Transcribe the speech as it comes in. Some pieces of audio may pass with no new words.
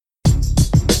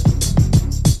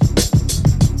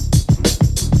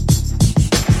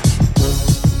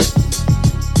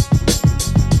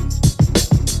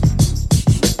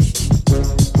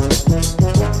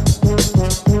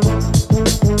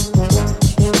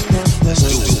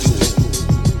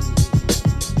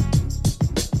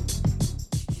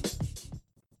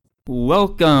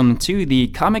welcome to the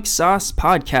Comic Sauce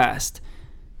Podcast,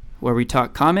 where we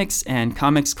talk comics and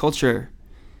comics culture,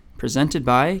 presented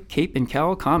by Cape and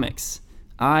Cowl Comics.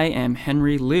 I am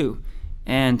Henry Liu,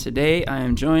 and today I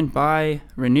am joined by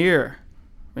Ranier.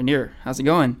 Ranier, how's it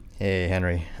going? Hey,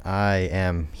 Henry. I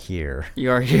am here.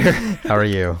 You are here. How are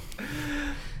you?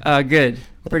 Good.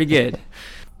 Pretty good.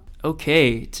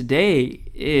 Okay, today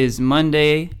is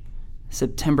Monday,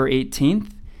 September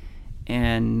 18th,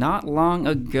 and not long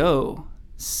ago,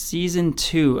 Season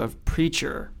 2 of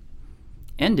Preacher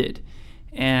ended.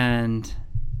 And,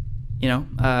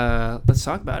 let's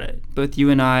talk about it. Both you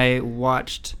and I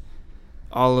watched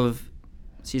all of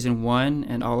Season 1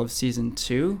 and all of Season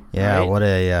 2. Yeah, right?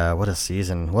 what a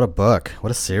season. What a book.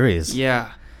 What a series.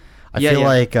 Yeah. I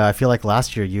feel like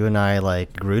last year you and I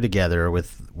grew together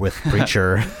with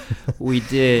Preacher. We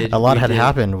did. A lot had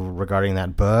happened regarding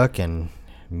that book and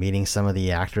meeting some of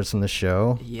the actors from the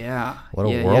show. Yeah. What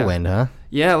a whirlwind, huh?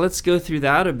 Yeah, let's go through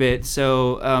that a bit.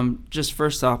 So just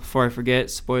first off, before I forget,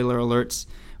 spoiler alerts,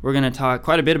 we're going to talk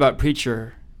quite a bit about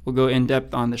Preacher. We'll go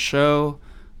in-depth on the show.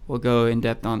 We'll go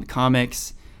in-depth on the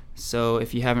comics. So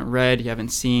if you haven't read, you haven't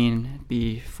seen,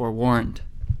 be forewarned.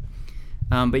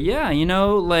 But yeah,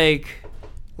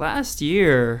 last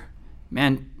year,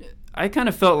 man, I kind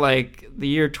of felt like the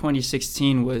year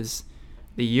 2016 was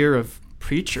the year of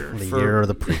Preacher. Year of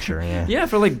the Preacher, yeah. Yeah,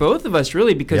 for both of us,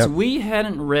 really, because we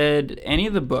hadn't read any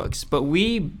of the books, but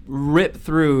we ripped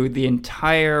through the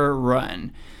entire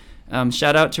run.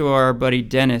 Shout out to our buddy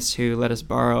Dennis, who let us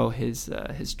borrow his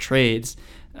trades.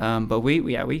 But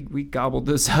we gobbled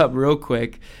this up real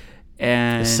quick.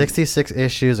 And 66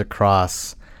 issues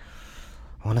across,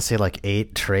 I want to say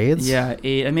 8 trades. Yeah,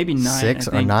 8, maybe 9. 6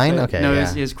 or 9? So, okay. No,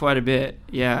 yeah. it was quite a bit.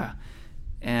 Yeah,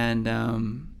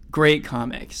 and great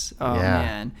comics. Oh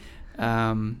yeah.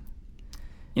 Man.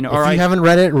 If you haven't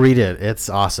read it, read it. It's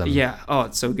awesome. Yeah. Oh,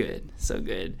 it's so good. So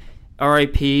good.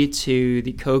 R.I.P. to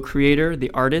the co-creator, the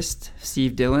artist,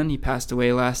 Steve Dillon. He passed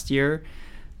away last year.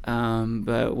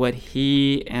 But what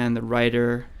he and the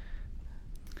writer,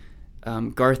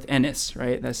 Garth Ennis,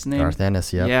 right? That's the name? Garth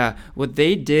Ennis, yeah. Yeah. What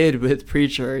they did with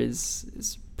Preacher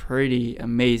is pretty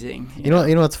amazing. You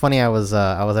know what's funny? I was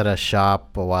at a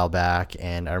shop a while back,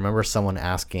 and I remember someone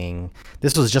asking.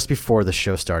 This was just before the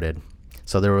show started,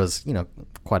 so there was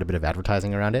quite a bit of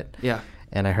advertising around it. Yeah.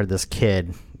 And I heard this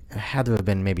kid, had to have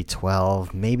been maybe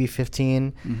 12, maybe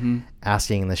 15,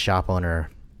 asking the shop owner,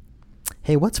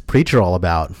 "Hey, what's Preacher all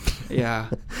about?" Yeah.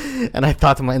 And I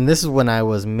thought to myself, and this is when I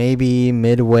was maybe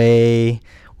midway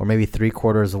or maybe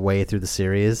 3/4 way through the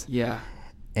series. Yeah.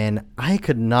 And I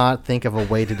could not think of a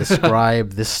way to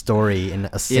describe this story in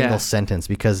a single sentence,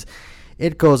 because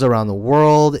it goes around the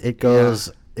world. It goes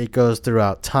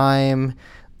throughout time.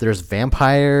 There's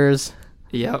vampires.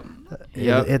 Yep.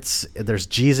 There's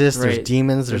Jesus. Right. There's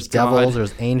demons. There's devils. God.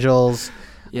 There's angels.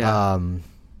 Yeah.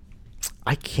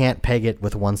 I can't peg it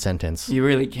with one sentence. You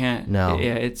really can't. No.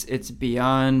 Yeah, it's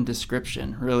beyond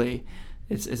description, really.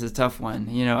 It's a tough one.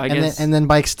 I guess. And then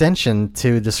by extension,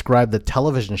 to describe the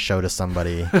television show to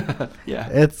somebody, yeah,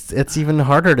 it's even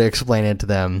harder to explain it to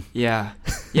them. Yeah.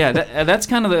 That's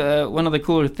kind of one of the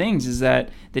cooler things, is that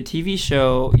the TV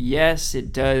show, yes,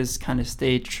 it does kind of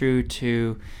stay true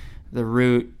to the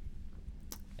root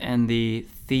and the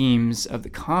themes of the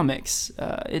comics.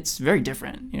 It's very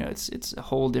different. It's a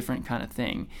whole different kind of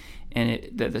thing, and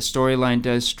the storyline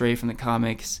does stray from the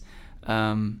comics.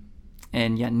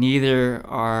 And yet neither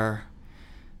are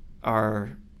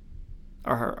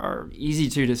easy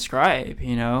to describe.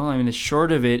 The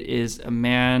short of it is, a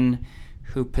man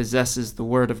who possesses the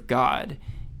word of God,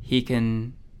 he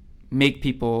can make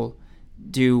people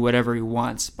do whatever he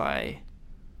wants by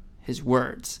his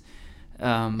words.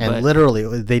 But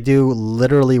literally, they do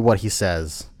literally what he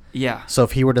says. Yeah. So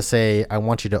if he were to say, "I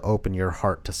want you to open your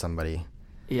heart to somebody,"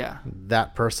 yeah,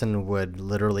 that person would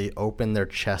literally open their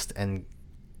chest and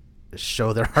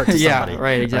show their heart to somebody. Yeah,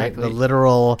 right, exactly. Right? The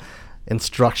literal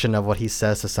instruction of what he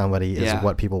says to somebody is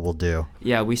what people will do.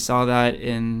 Yeah, we saw that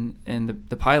in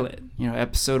the pilot,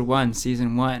 episode 1,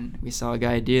 season 1. We saw a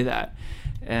guy do that.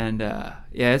 And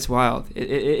it's wild.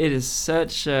 It is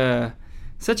such a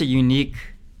unique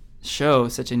show,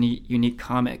 such a unique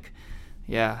comic.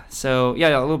 Yeah. So, a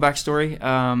little backstory.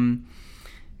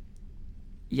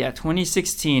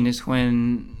 2016 is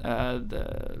when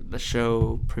the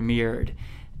show premiered.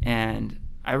 And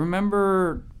I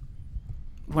remember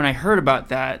when I heard about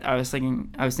that, I was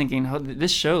thinking, oh,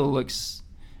 this show looks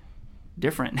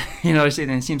different.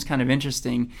 It seems kind of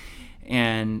interesting.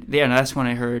 And that's when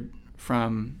I heard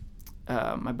from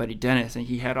my buddy Dennis, and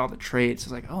he had all the trades. I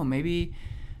was like, oh, maybe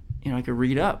I could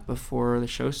read up before the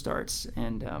show starts.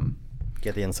 And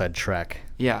Get the inside track.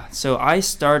 Yeah. So I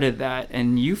started that,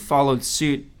 and you followed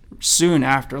suit soon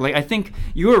after. Like, I think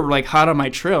you were like hot on my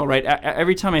trail, right?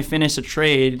 Every time I finished a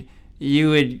trade,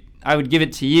 I would give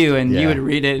it to you, and you would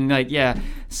read it, and like, yeah.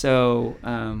 So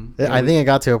I think it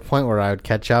got to a point where I would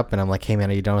catch up, and I'm like, "Hey man,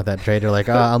 are you done with that trade?" You're like,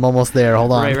 I'm almost there.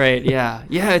 Hold on." Right. Yeah.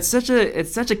 It's such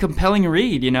a compelling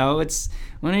read. It's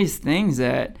one of these things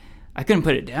that I couldn't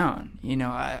put it down.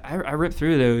 I ripped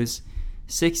through those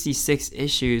 66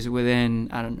 issues within,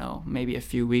 I don't know, maybe a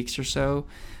few weeks or so.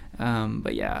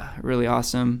 But yeah, really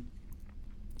awesome.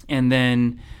 And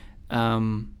then,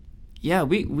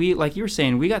 we like you were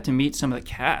saying, we got to meet some of the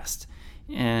cast,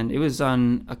 and it was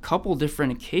on a couple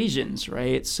different occasions,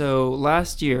 right? So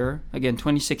last year, again,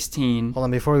 2016. Hold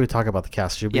on, before we talk about the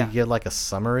cast, should we get like a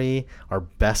summary, our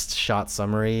best shot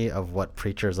summary of what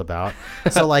Preacher is about?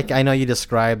 So like, I know you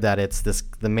described that it's one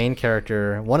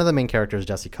of the main characters,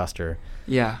 Jesse Custer.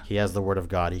 Yeah. He has the word of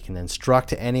God. He can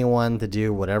instruct anyone to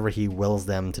do whatever he wills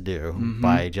them to do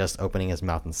by just opening his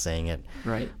mouth and saying it.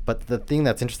 Right. But the thing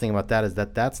that's interesting about that is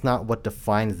that that's not what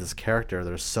defines this character.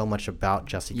 There's so much about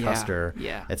Jesse Custer.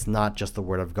 Yeah. It's not just the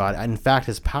word of God. In fact,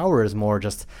 his power is more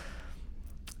just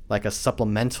like a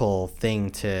supplemental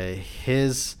thing to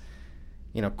his,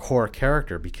 core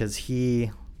character, because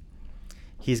he's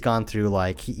gone through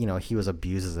like, he was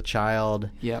abused as a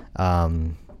child. Yep.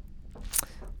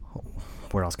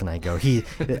 Where else can I go?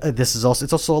 It's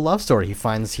also a love story. He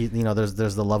finds there's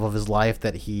the love of his life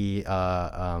that he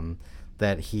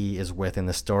is with in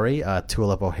the story,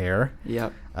 Tulip O'Hare.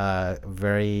 Yep.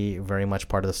 Very, very much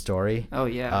part of the story. Oh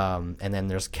yeah. And then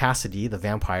there's Cassidy, the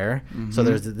vampire. So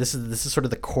this is sort of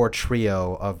the core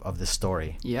trio of this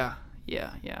story. Yeah.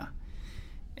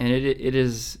 And it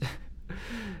is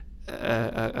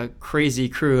a crazy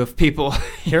crew of people.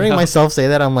 Hearing myself say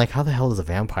that, I'm like, how the hell does a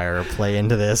vampire play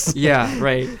into this? Yeah,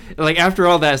 right. Like, after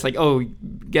all that, it's like, oh,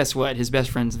 guess what? His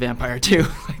best friend's a vampire too.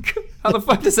 Like, how the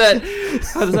fuck does that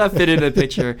fit into the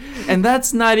picture? And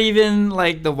that's not even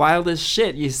like the wildest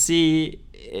shit you see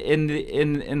in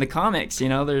the comics.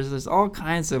 There's all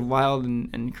kinds of wild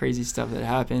and crazy stuff that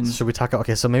happens. Should we talk?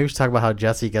 Okay, so maybe we should talk about how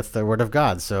Jesse gets the word of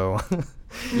God. So.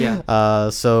 Yeah.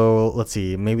 So let's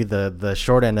see. Maybe the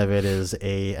short end of it is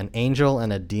an angel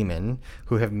and a demon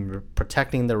who have been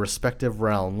protecting their respective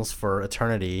realms for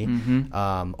eternity.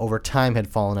 Over time, had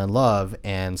fallen in love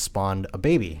and spawned a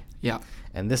baby. Yeah.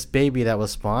 And this baby that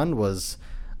was spawned was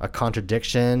a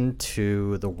contradiction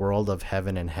to the world of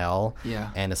heaven and hell.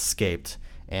 Yeah. And escaped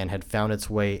and had found its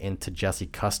way into Jesse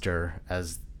Custer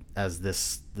as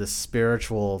this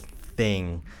spiritual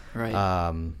thing.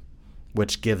 Right.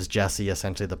 Which gives Jesse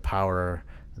essentially the power,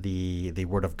 the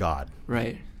word of God.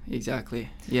 Right. Exactly.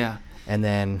 Yeah. And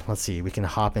then let's see, we can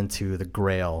hop into the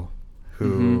Grail,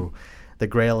 the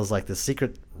Grail is like the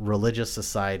secret religious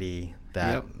society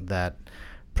that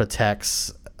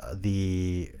protects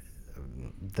who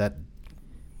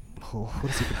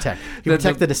does he protect? He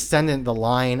protects the descendant, the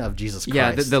line of Jesus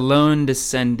Christ. Yeah, the lone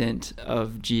descendant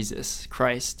of Jesus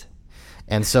Christ.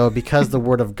 And so because the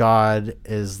word of God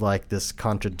is like this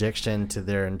contradiction to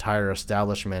their entire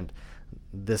establishment,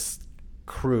 this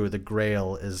crew, the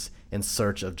Grail, is in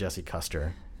search of Jesse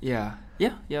Custer. Yeah,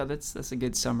 that's a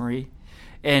good summary.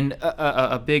 And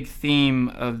a big theme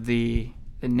of the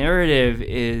narrative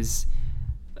is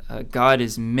God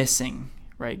is missing,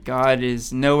 right? God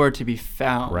is nowhere to be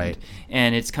found. Right.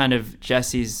 And it's kind of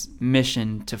Jesse's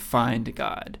mission to find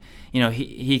God.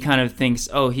 He kind of thinks,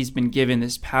 oh, he's been given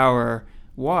this power.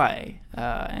 Why?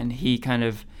 And he kind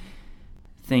of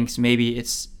thinks maybe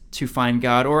it's to find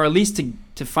God, or at least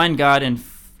to find God and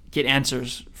get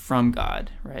answers from God,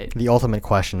 right? The ultimate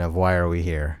question of why are we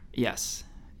here? Yes.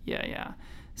 Yeah.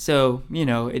 So,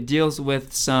 it deals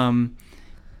with some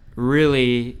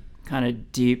really kind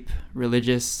of deep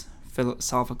religious,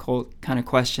 philosophical kind of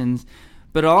questions,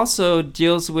 but also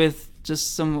deals with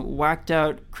just some whacked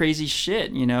out crazy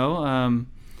shit,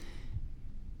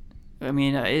 I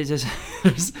mean, it's just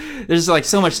there's like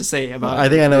so much to say about. I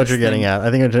think I know what you're getting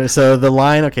at. So the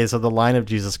line of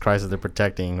Jesus Christ that they're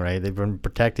protecting, right? They've been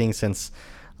protecting since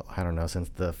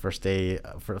the first day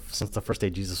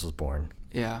Jesus was born.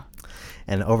 Yeah.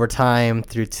 And over time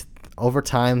through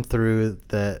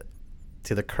the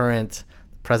current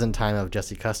present time of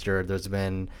Jesse Custer, there's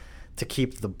been, to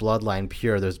keep the bloodline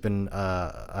pure, there's been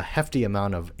a hefty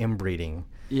amount of inbreeding.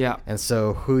 Yeah. And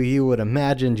so who you would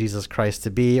imagine Jesus Christ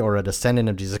to be, or a descendant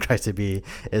of Jesus Christ to be,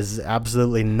 is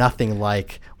absolutely nothing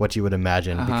like what you would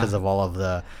imagine because of all of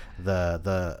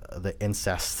the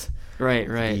incest Right.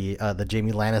 the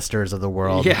Jaime Lannisters of the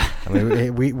world. Yeah. I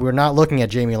mean, we're not looking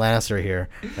at Jaime Lannister here.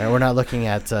 Right? We're not looking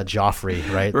at Joffrey,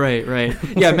 right? Right.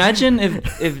 Yeah, imagine if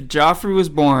Joffrey was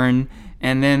born,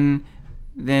 and then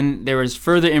there was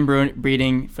further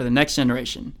inbreeding for the next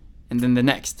generation, and then the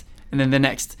next, and then the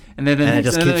next, and then the next. And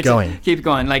it just keeps going. Keep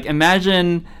going. Like,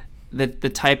 imagine the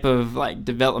type of like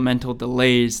developmental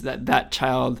delays that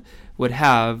child would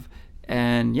have.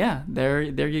 And yeah, there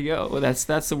you go. Well, that's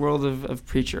the world of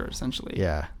Preacher, essentially.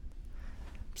 Yeah.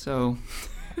 So,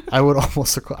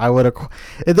 it's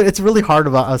really hard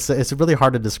it's really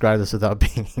hard to describe this without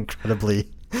being incredibly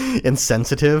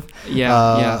insensitive.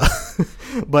 Yeah.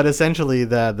 But essentially,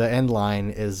 the end line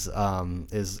is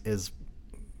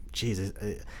Jesus.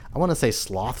 I want to say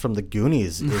Sloth from the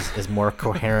Goonies is more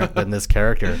coherent than this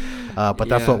character, but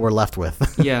that's what we're left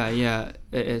with. Yeah.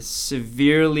 A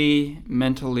severely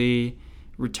mentally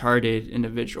retarded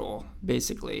individual,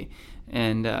 basically,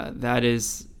 and that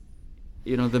is,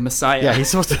 the Messiah. Yeah, he's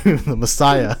supposed to be the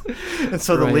Messiah, and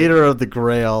so the leader of the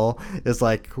Grail is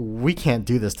like, we can't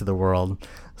do this to the world,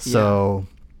 so.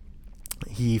 Yeah.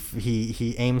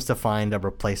 He aims to find a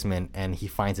replacement, and he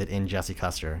finds it in Jesse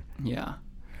Custer.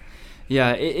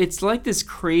 Yeah, it's like this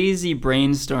crazy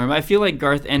brainstorm. I feel like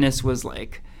Garth Ennis was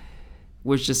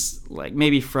just like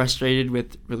maybe frustrated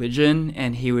with religion,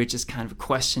 and he was just kind of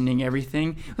questioning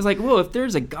everything. It was like, well, if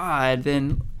there's a God,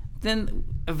 then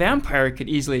a vampire could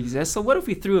easily exist. So what if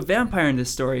we threw a vampire in this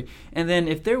story? And then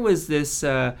if there was this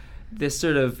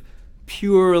sort of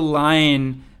pure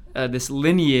line, this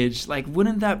lineage, like,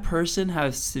 wouldn't that person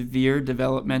have severe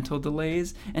developmental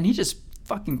delays? And he just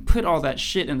fucking put all that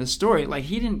shit in the story. Like,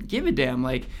 he didn't give a damn.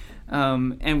 Like,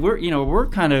 and we're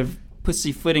kind of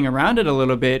pussyfooting around it a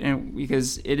little bit, and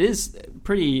because it is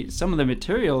pretty, some of the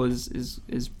material is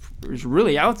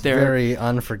really out there. Very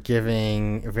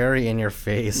unforgiving, very in your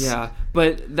face. Yeah,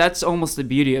 but that's almost the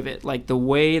beauty of it. Like, the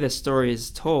way the story is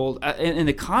told, in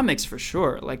the comics for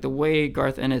sure, like, the way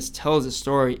Garth Ennis tells a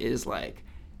story is like,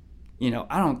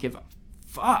 I don't give a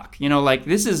fuck. Like,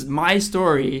 this is my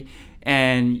story,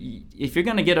 and if you're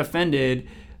gonna get offended,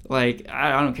 like,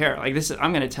 I don't care. Like,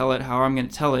 I'm gonna tell it how I'm gonna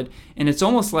tell it, and it's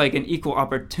almost like an equal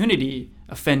opportunity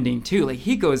offending too. Like,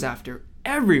 he goes after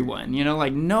everyone.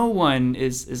 Like, no one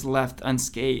is left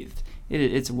unscathed.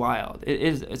 It's wild.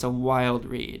 It's a wild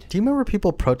read. Do you remember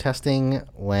people protesting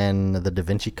when the Da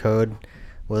Vinci Code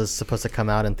was supposed to come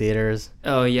out in theaters?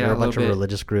 Oh yeah, there were a bunch of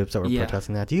religious groups that were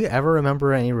protesting that. Do you ever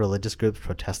remember any religious groups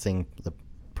protesting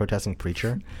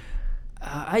Preacher?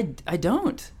 I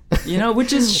don't.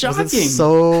 Which is shocking.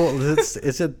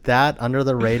 Is it that under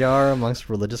the radar amongst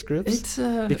religious groups? It's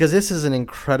because this is an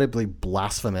incredibly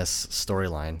blasphemous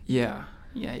storyline. Yeah.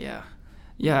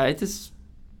 It is.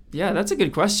 Yeah, that's a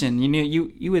good question.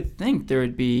 You would think there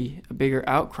would be a bigger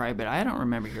outcry, but I don't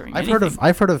remember hearing anything.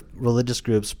 I've heard of religious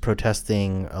groups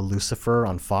protesting Lucifer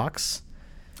on Fox.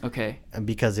 Okay.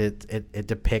 Because it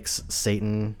depicts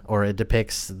Satan, or it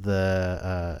depicts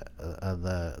the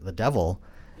devil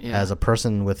as a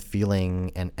person with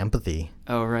feeling and empathy.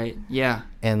 Oh right, yeah.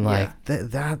 And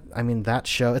that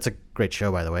show, it's a great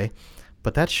show, by the way,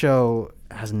 but that show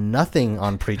has nothing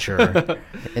on Preacher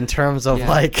in terms of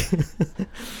like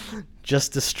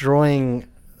just destroying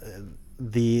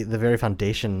the very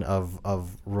foundation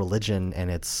of religion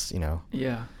and its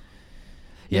Yeah.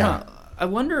 I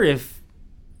wonder if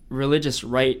religious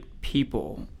right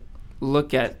people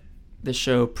look at the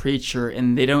show Preacher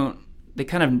and they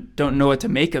kind of don't know what to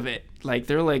make of it. Like,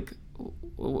 they're like,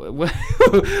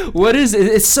 what is it?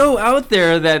 It's so out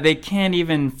there that they can't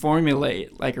even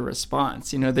formulate like a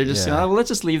response. They're just saying, let's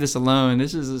just leave this alone.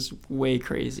 This is way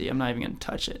crazy. I'm not even going to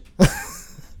touch it.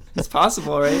 It's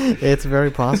possible, right? It's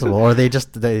very possible. Or they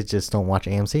just don't watch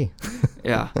AMC.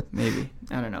 Yeah, maybe.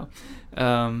 I don't know.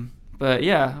 But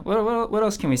yeah, what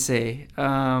else can we say?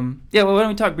 Why don't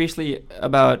we talk briefly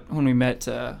about when we met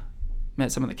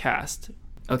some of the cast?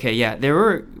 Okay, yeah, there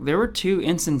were 2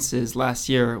 instances last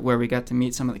year where we got to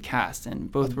meet some of the cast,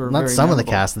 and both were not very some memorable. Of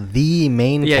the cast, the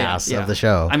main cast of the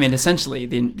show. I mean, essentially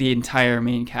the entire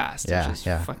main cast, which is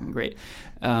fucking great.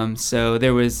 So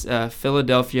there was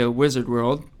Philadelphia Wizard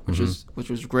World, which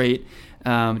was great.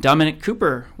 Dominic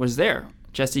Cooper was there,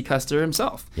 Jesse Custer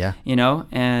himself. Yeah,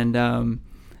 and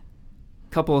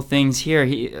couple of things here.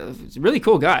 He's a really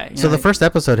cool guy. So the first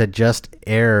episode had just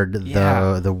aired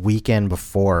the weekend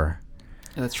before.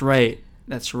 That's right.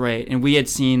 And we had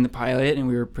seen the pilot, and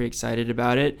we were pretty excited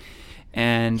about it.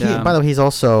 And by the way, he's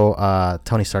also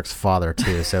Tony Stark's father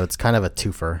too, so it's kind of a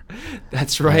twofer.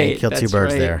 That's right. Killed 2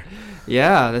 birds there.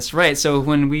 Yeah, that's right. So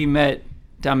when we met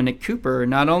Dominic Cooper,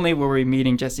 not only were we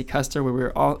meeting Jesse Custer, we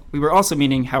were also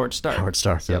meeting Howard Stark. Howard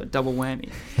Stark, so yep. double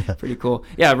whammy. Pretty cool.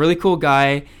 Yeah, really cool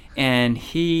guy. And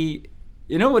he,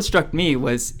 what struck me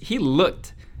was he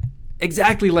looked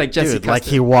exactly like Jesse Custer. Like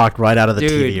he walked right out of the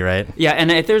TV, right? Yeah, and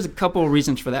there's a couple of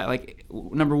reasons for that. Like,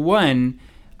 number one,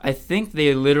 I think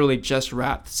they literally just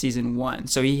wrapped season 1.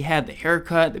 So he had the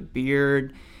haircut, the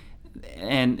beard,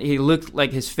 and he looked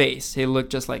like his face. He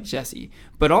looked just like Jesse.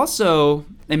 But also,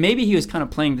 and maybe he was kind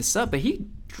of playing this up, but he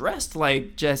dressed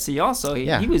like Jesse also.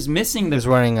 He was missing He was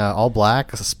wearing all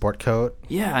black, a sport coat.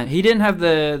 Yeah, he didn't have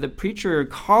the preacher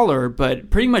collar, but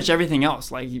pretty much everything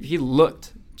else. Like, he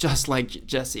looked just like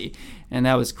Jesse, and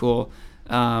that was cool.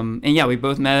 And yeah, we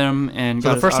both met him, and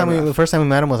so the first time we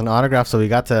met him was an autograph, so we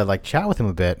got to like chat with him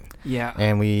a bit. Yeah.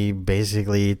 And we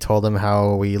basically told him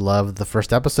how we loved the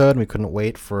first episode and we couldn't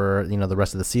wait for, the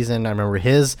rest of the season. I remember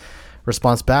his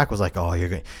response back was like, "Oh,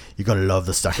 you're gonna love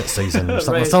the second season," or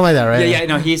something, right. something like that, right? Yeah,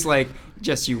 no, he's like,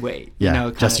 "Just you wait."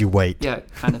 Yeah, you wait. Yeah,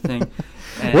 kind of thing.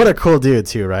 And what a cool dude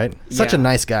too, right? Such a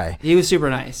nice guy. He was super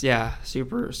nice. Yeah,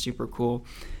 super super cool.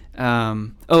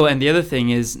 And the other thing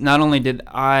is, not only did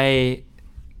I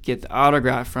get the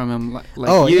autograph from him,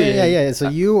 yeah. So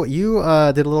you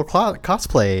did a little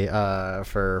cosplay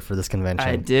for this convention.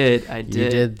 I did.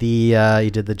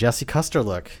 You did the Jesse Custer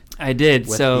look. I did.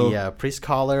 With the priest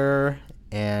collar,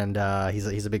 and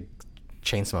he's a big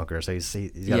chain smoker, so you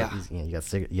got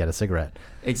a cigarette.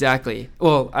 Exactly.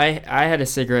 Well, I had a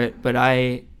cigarette, but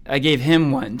I gave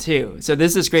him one too. So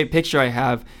this is this great picture I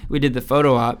have. We did the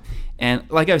photo op, and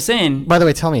like I was saying. By the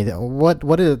way, tell me, what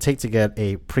did it take to get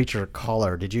a preacher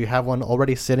collar? Did you have one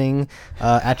already sitting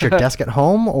at your desk at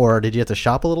home, or did you have to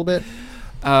shop a little bit?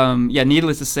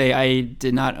 Needless to say, I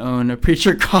did not own a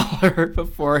preacher collar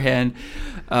beforehand,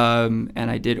 and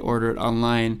I did order it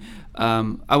online.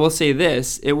 I will say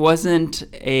this: it wasn't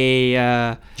a.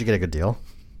 Did you get a good deal?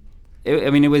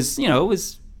 It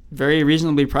was very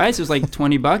reasonably priced. It was like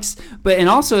 $20, and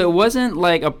also it wasn't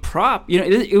like a prop.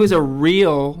 It was a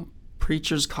real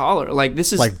preacher's collar. Like,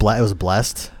 this is like it was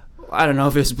blessed. I don't know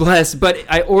if it was blessed, but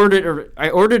I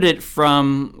ordered it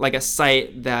from like a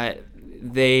site that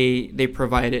they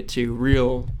provide it to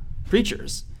real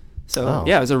preachers. So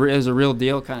yeah, it was a real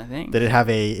deal kind of thing. Did it have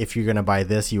if you're gonna buy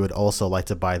this, you would also like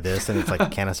to buy this, and it's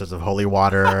like canisters of holy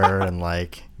water and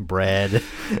like bread?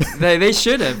 They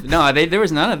should have. No, there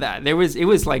was none of that. It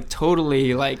was like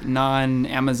totally like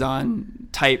non-Amazon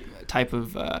type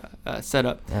of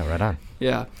setup. Yeah, right on.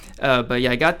 Yeah, but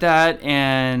yeah, I got that,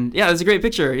 and yeah, it was a great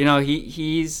picture.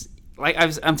 He's like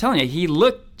I'm telling you, he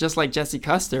looked just like Jesse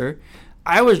Custer.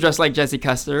 I was dressed like Jesse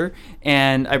Custer,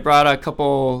 and I brought a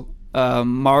couple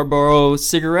Marlboro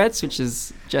cigarettes, which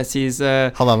is Jesse's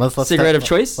cigarette of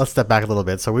choice. Let's step back a little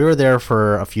bit. So we were there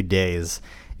for a few days,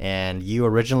 and you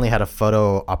originally had a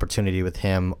photo opportunity with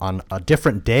him on a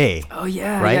different day. Oh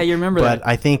yeah, right? Yeah, you remember that. But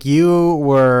I think you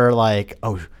were like,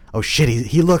 oh shit,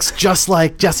 he looks just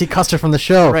like Jesse Custer from the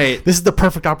show. Right. This is the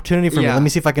perfect opportunity for me. Let me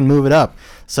see if I can move it up.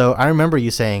 So I remember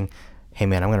you saying, "Hey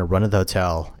man, I'm going to run to the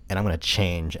hotel and I'm going to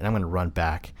change and I'm going to run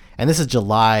back." And this is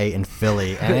July in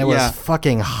Philly, and it was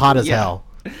fucking hot as hell.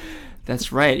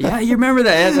 That's right. Yeah, you remember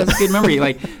that. That's a good memory.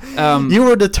 Like, you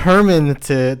were determined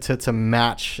to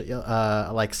match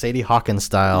like Sadie Hawkins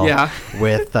style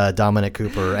with Dominic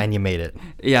Cooper, and you made it.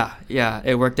 Yeah,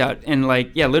 it worked out. And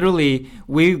literally,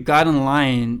 we got in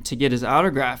line to get his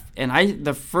autograph, and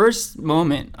the first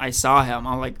moment I saw him,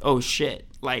 I'm like, oh shit!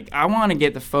 Like, I want to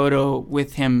get the photo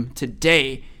with him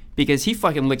today, because he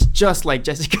fucking looks just like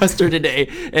Jesse Custer today,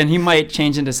 and he might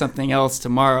change into something else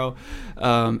tomorrow.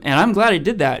 And I'm glad I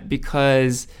did that,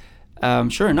 because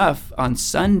sure enough, on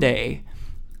Sunday,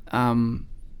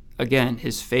 again,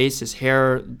 his face, his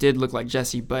hair did look like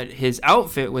Jesse, but his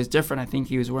outfit was different. I think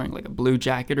he was wearing like a blue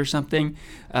jacket or something.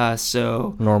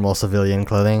 So normal civilian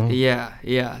clothing.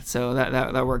 Yeah. So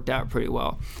that worked out pretty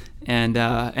well. And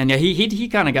he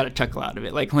kind of got a chuckle out of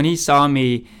it. Like, when he saw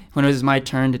me, when it was my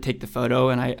turn to take the photo,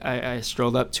 and I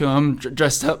strolled up to him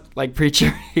dressed up like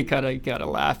preacher, he kind of got a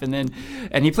laugh, and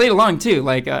he played along too.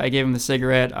 Like, I gave him the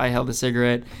cigarette, I held the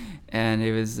cigarette, and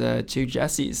it was two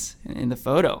Jessies in the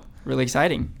photo. Really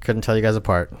exciting. Couldn't tell you guys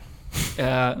apart.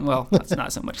 Well, that's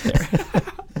not so much there.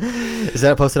 Is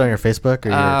that posted on your Facebook or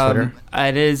your Twitter?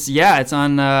 It is. Yeah,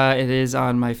 it is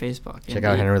on my Facebook. Check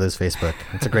out Henry Lou's Facebook.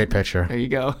 It's a great picture. There you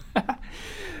go.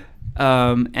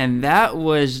 And that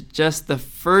was just the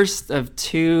first of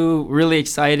two really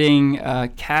exciting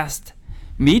cast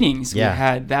meetings we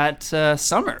had that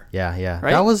summer. Yeah.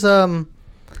 Right? That was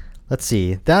let's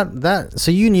see.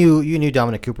 So you knew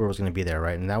Dominic Cooper was going to be there,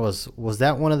 right? And that was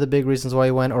that one of the big reasons why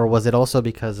you went, or was it also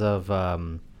because of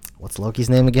what's Loki's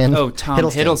name again? Oh, Tom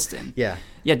Hiddleston. Yeah.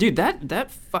 Yeah, dude,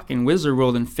 that fucking Wizard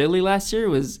World in Philly last year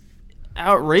was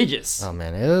outrageous. Oh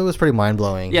man, it was pretty mind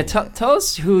blowing. Yeah, tell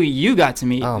us who you got to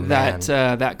meet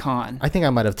that con. I think I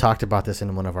might have talked about this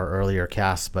in one of our earlier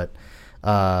casts, but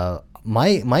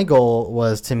my goal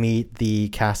was to meet the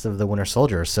cast of The Winter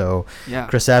Soldier. So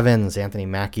Chris Evans, Anthony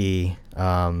Mackie,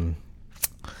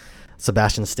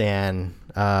 Sebastian Stan,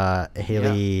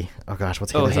 Haley. Oh gosh,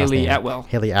 what's Haley's last name?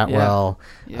 Haley Atwell.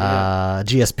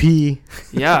 GSP.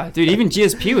 Yeah, dude, even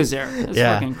GSP was there. That's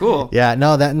fucking cool. Yeah,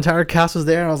 no, that entire cast was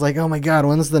there, and I was like, oh my god,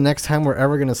 when's the next time we're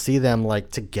ever gonna see them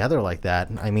like together like that?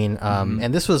 I mean,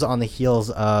 and this was on the heels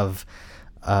of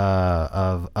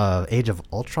Age of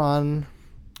Ultron.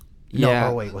 Yeah. No,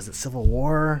 oh wait, was it Civil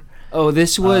War? Oh,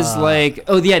 this was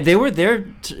they were there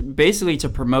basically to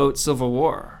promote Civil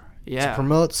War. Yeah. To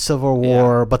promote Civil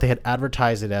War, but they had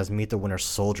advertised it as Meet the Winter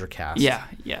Soldier cast. Yeah.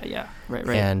 Right.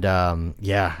 And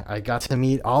I got to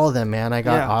meet all of them, man. I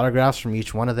got autographs from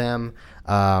each one of them.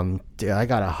 Dude, I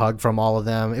got a hug from all of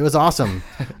them. It was awesome.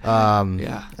 And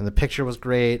the picture was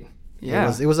great.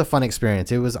 Yeah. It was a fun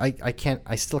experience. It was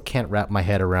I still can't wrap my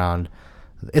head around.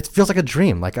 It feels like a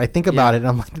dream. Like I think about it and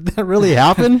I'm like, did that really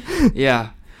happen? Yeah.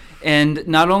 And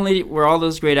not only were all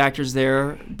those great actors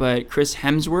there, but Chris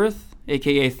Hemsworth,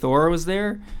 a.k.a. Thor, was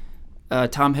there.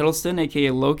 Tom Hiddleston,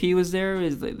 a.k.a. Loki, was there.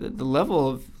 The level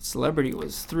of celebrity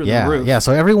was through the roof. Yeah,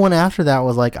 so everyone after that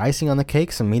was like icing on the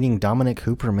cake. So meeting Dominic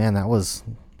Cooper, man,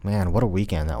 what a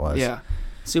weekend that was. Yeah,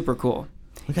 super cool.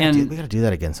 We gotta do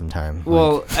that again sometime.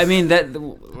 Well, I mean, that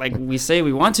like we say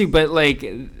we want to, but like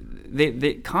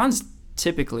the cons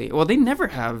typically, they never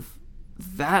have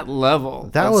that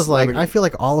level. That was celebrity. Like, I feel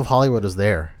like all of Hollywood was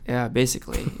there. Yeah,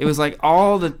 basically. It was like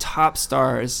all the top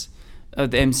stars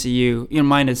of the MCU,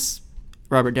 minus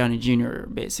Robert Downey Jr.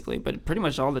 basically, but pretty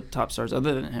much all the top stars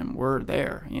other than him were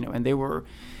there, and they were,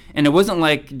 and it wasn't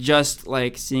like just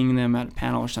like seeing them at a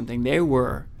panel or something. They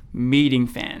were meeting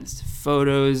fans,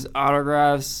 photos,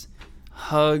 autographs,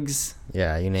 hugs,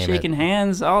 you name shaking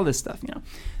hands, all this stuff,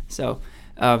 So,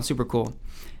 super cool.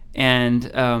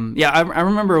 And I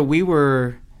remember we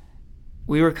were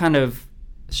kind of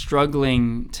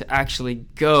struggling to actually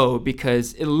go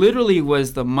because it literally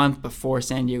was the month before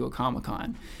San Diego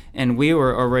Comic-Con, and we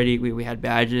were already we had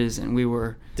badges and we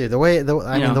were the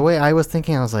way I was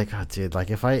thinking, I was like, oh dude, like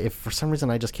if for some reason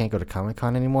I just can't go to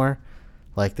Comic-Con anymore,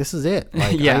 like this is it.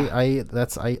 Like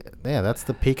that's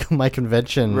the peak of my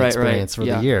convention experience for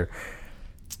the year.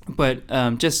 But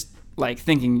just like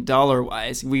thinking dollar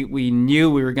wise, we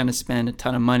knew we were going to spend a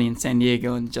ton of money in San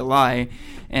Diego in July,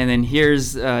 and then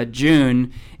here's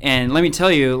June, and let me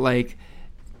tell you, like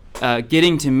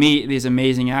getting to meet these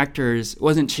amazing actors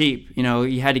wasn't cheap.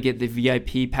 You had to get the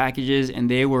VIP packages, and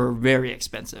they were very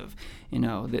expensive.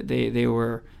 They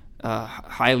were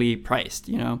highly priced.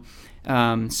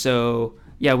 So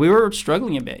yeah, we were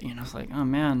struggling a bit. It's like, oh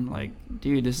man, like,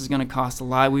 dude, this is gonna cost a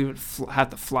lot. We would have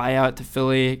to fly out to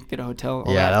Philly, get a hotel.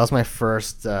 That was my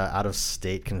first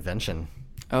out-of-state convention.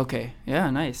 Okay, yeah,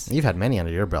 nice. You've had many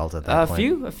under your belt at that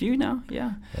point. A few now,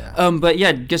 yeah. But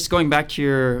yeah, just going back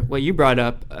to what you brought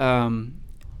up.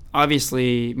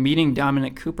 Obviously, meeting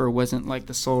Dominic Cooper wasn't like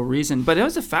the sole reason, but it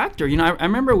was a factor. I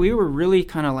remember we were really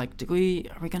kind of like, are we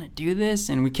gonna do this?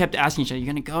 And we kept asking each other, "You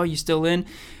gonna go? Are you still in?"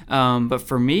 But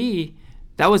for me,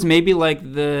 that was maybe like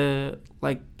the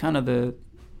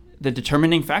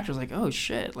determining factor. Like, oh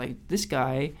shit, like this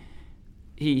guy,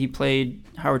 he played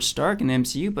Howard Stark in the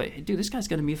MCU, but dude, this guy's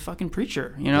gonna be a fucking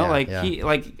preacher, and at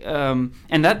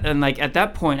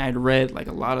that point I'd read like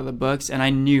a lot of the books, and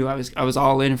I knew I was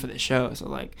all in for the show. So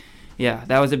like, yeah,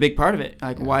 that was a big part of it.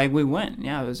 Like why we went,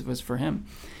 it was for him.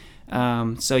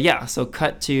 So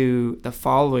cut to the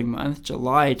following month,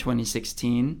 July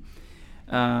 2016.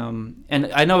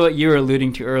 And I know what you were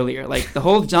alluding to earlier. Like the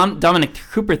whole Dominic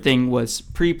Cooper thing was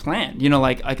pre-planned.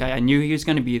 I knew he was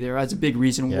going to be there. That's a big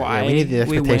reason why we knew the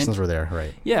expectations were there,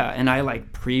 right? Yeah, and I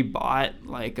like pre-bought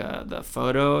like the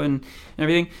photo and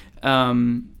everything.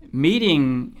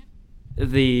 Meeting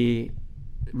the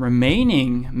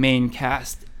remaining main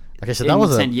cast. Okay, so that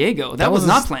was San Diego. That was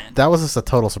not planned. That was just a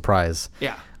total surprise.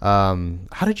 Yeah.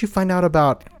 How did you find out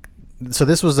about? So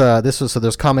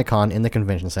there's Comic-Con in the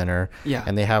convention center,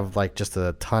 and they have like just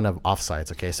a ton of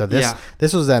offsites. Okay, so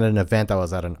this was at an event that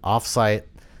was at an offsite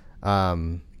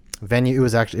venue. It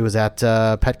was at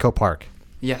Petco Park.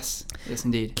 Yes,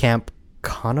 indeed. Camp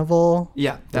Carnival.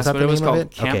 Yeah, that's what it was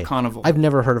called. Camp Carnival. I've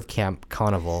never heard of Camp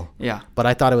Carnival. Yeah, but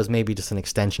I thought it was maybe just an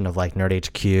extension of like Nerd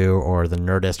HQ or the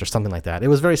Nerdist or something like that. It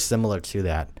was very similar to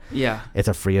that. Yeah, it's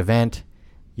a free event.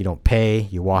 You don't pay.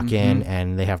 You walk in,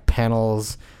 and they have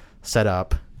panels set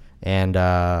up, And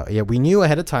yeah, we knew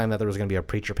ahead of time that there was going to be a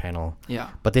preacher panel. Yeah.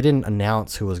 But they didn't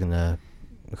announce who was going to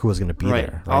be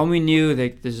there. Right? All we knew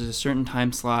that there's a certain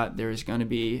time slot. There was going to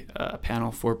be a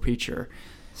panel for preacher.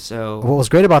 So what was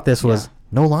great about this was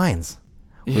no lines.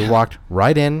 We Yeah. walked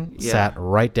right in, sat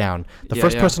right down. The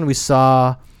first person we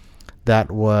saw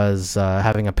that was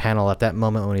having a panel at that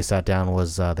moment when he sat down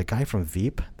was the guy from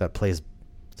Veep that plays,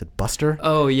 is it Buster?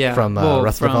 Oh, yeah. From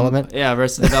Arrested Development? Yeah,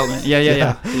 Arrested Development.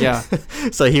 Yeah.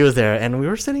 So he was there, and we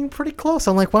were sitting pretty close.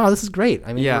 I'm like, wow, this is great.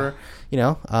 I mean,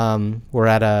 we're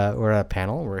at a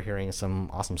panel. We're hearing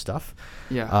some awesome stuff.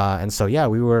 Yeah. And so,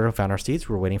 we found our seats.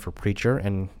 We were waiting for preacher.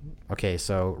 And, okay,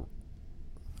 so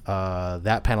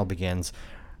that panel begins.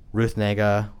 Ruth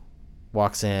Negga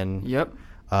walks in. Yep.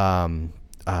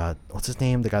 What's his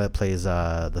name? The guy that plays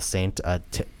the Saint.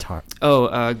 Graham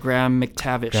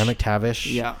McTavish. Graham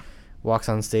McTavish. Yeah. Walks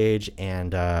on stage,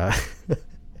 and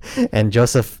and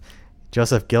Joseph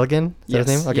Gilligan. Is that his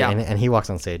name? Okay. Yeah. And he walks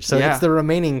on stage. So it's the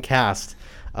remaining cast.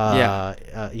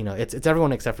 It's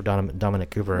everyone except for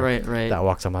Dominic Cooper. Right. That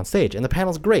walks up on stage, and the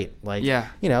panel's great. Like, I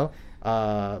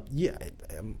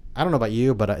don't know about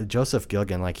you, but Joseph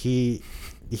Gilligan, like he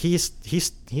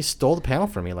stole the panel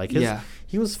from me. Like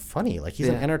he was funny. Like he's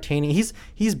an entertaining.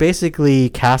 He's basically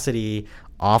Cassidy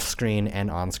off screen and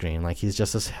on screen. Like he's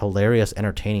just this hilarious,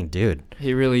 entertaining dude.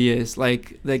 He really is.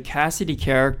 Like the Cassidy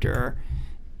character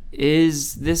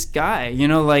is this guy,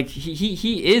 like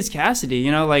he is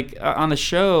Cassidy, like on the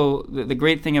show, the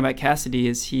great thing about Cassidy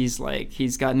is he's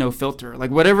got no filter.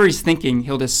 Like whatever he's thinking,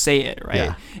 he'll just say it, right?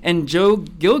 Yeah. And Joe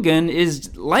Gilligan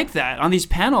is like that on these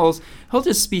panels. He'll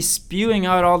just be spewing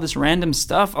out all this random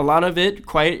stuff, a lot of it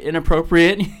quite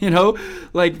inappropriate, but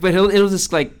it'll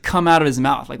just like come out of his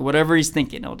mouth. Like whatever he's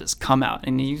thinking, it'll just come out.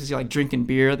 And he's like drinking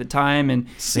beer at the time, and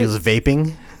so he was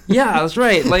vaping. Yeah, that's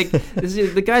right. Like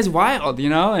the guy's wild,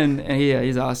 and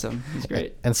he's awesome. He's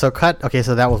great. And so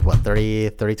so that was what,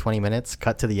 20 minutes,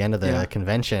 cut to the end of the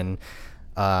convention.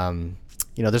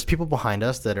 There's people behind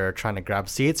us that are trying to grab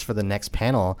seats for the next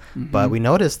panel, but we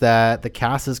noticed that the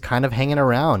cast is kind of hanging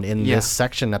around in this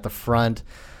section at the front.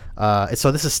 So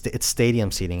it's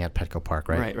stadium seating at Petco Park,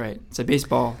 right? Right. It's a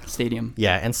baseball stadium.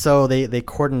 Yeah, and so they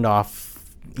cordoned off,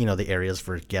 the areas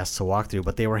for guests to walk through,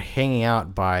 but they were hanging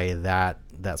out by that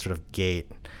sort of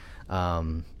gate.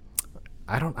 Were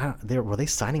they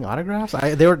signing autographs?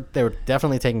 They were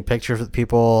definitely taking pictures with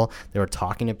people. They were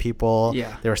talking to people.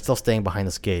 Yeah. They were still staying behind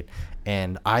this gate.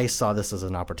 And I saw this as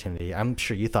an opportunity. I'm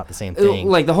sure you thought the same thing.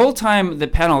 Like the whole time, the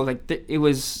panel, it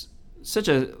was such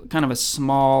a kind of a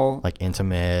small, like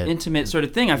intimate sort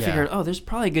of thing. I figured, there's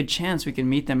probably a good chance we can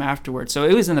meet them afterwards. So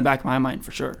it was in the back of my mind for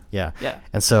sure. Yeah.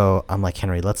 And so I'm like,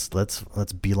 Henry, let's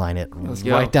beeline it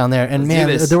right down there. And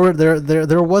let's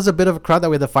there was a bit of a crowd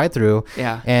that we had to fight through.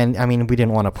 Yeah. And I mean, we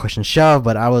didn't want to push and shove,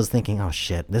 but I was thinking, oh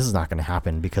shit, this is not going to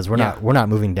happen because we're not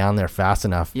moving down there fast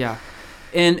enough. Yeah.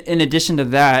 And in addition to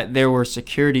that, there were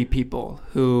security people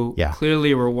who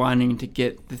clearly were wanting to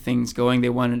get the things going. They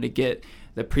wanted to get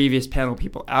the previous panel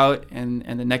people out and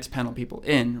the next panel people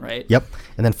in, right? Yep.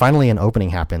 And then finally an opening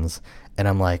happens, and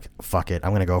I'm like, fuck it,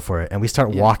 I'm going to go for it. And we start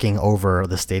walking over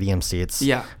the stadium seats,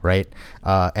 right?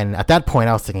 And at that point,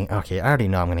 I was thinking, okay, I already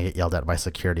know I'm going to get yelled at by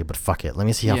security, but fuck it. Let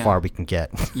me see how far we can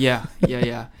get. Yeah.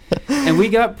 And we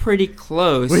got pretty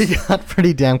close. We got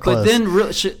pretty damn close. But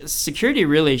then security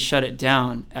really shut it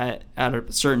down at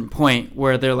a certain point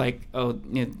where they're like, oh,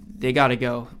 they got to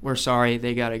go. We're sorry,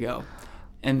 they got to go.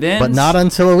 And then, but not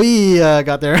until we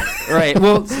got there. Right.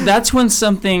 Well, that's when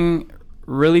something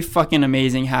really fucking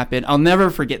amazing happened. I'll never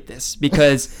forget this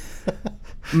because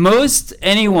most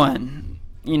anyone,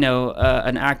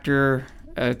 an actor,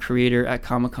 a creator at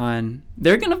Comic-Con,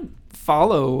 they're going to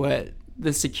follow what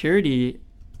the security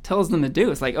tells them to do.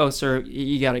 It's like, oh, sir,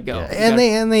 you got to go. Yeah.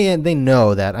 And they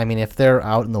know that. I mean, if they're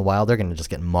out in the wild, they're going to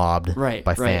just get mobbed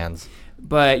by fans.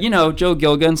 But Joe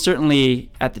Gilligan, certainly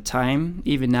at the time,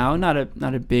 even now, not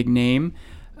a big name,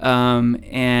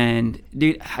 and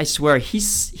dude, I swear he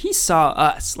saw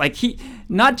us, like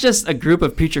not just a group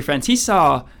of future friends. He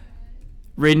saw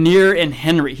Ranier and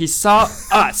Henry. He saw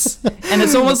us, and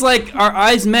it's almost like our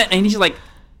eyes met, and he's like,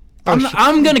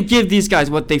 I'm gonna give these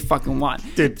guys what they fucking want.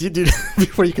 Dude,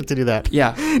 before you continue that.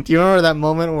 Yeah. Do you remember that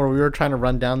moment where we were trying to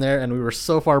run down there and we were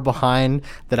so far behind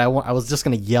that I was just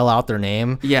gonna yell out their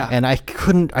name? Yeah. And I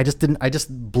couldn't. I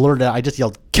just blurted out. I just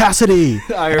yelled Cassidy.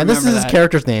 I remember and this is that. his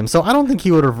character's name, so I don't think he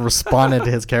would have responded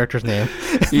to his character's name.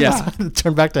 Yeah. So I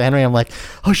turned back to Henry. I'm like,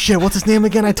 oh shit, what's his name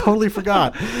again? I totally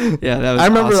forgot. Yeah, that was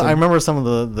awesome. I remember some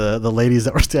of the ladies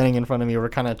that were standing in front of me were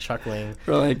kind of chuckling.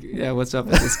 We're like, yeah, what's up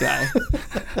with this guy?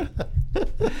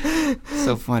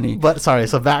 So funny. But sorry,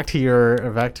 so back to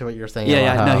what you're saying.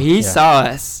 No, he saw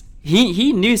us.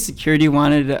 He knew security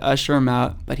wanted to usher him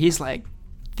out, but he's like,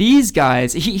 these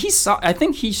guys. I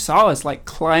think he saw us like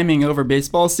climbing over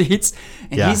baseball seats,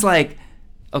 and he's like,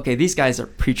 okay, these guys are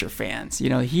Preacher fans. You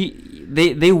know,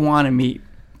 they want to meet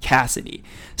Cassidy.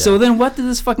 So then what does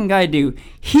this fucking guy do?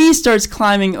 He starts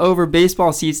climbing over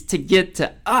baseball seats to get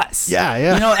to us.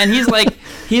 Yeah. You know, and he's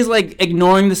like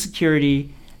ignoring the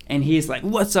security, and he's like,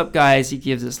 "What's up, guys?" He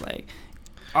gives us like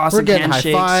awesome We're getting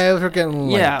handshakes. high fives. We're getting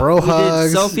like bro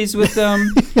hugs. Did selfies with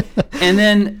them.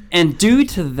 and due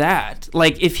to that,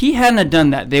 like if he hadn't have done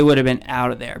that, they would have been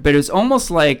out of there. But it was almost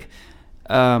like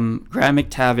Graham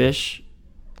McTavish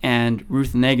and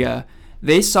Ruth Negga,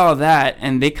 they saw that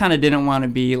and they kind of didn't want to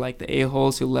be like the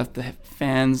a-holes who left the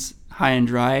fans high and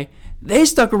dry. They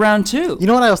stuck around too. You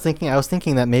know what I was thinking? I was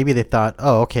thinking that maybe they thought,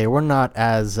 oh, okay, we're not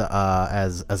as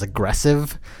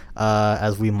aggressive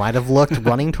as we might have looked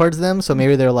running towards them. So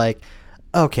maybe they're like,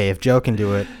 okay, if Joe can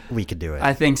do it, we could do it.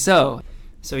 I think so.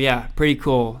 So yeah, pretty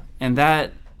cool. And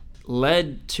that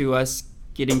led to us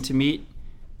getting to meet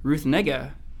Ruth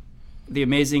Negga, the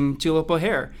amazing Tulip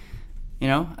O'Hare. You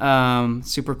know,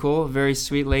 super cool, very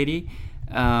sweet lady.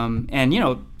 And, you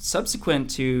know,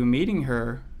 subsequent to meeting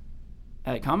her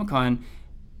at Comic-Con,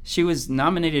 she was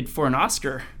nominated for an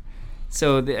Oscar.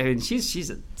 So, I mean, she's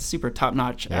a super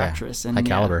top-notch actress. And high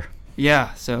caliber.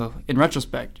 Yeah, so in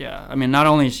retrospect, yeah. I mean, not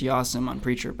only is she awesome on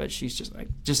Preacher, but she's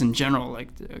just in general, like,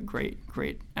 a great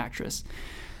actress.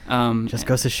 Just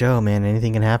goes to show, man,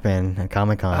 anything can happen at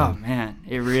Comic-Con. Oh, man,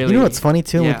 it really... You know what's funny,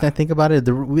 too, when I think about it?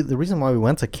 The reason why we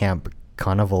went to Camp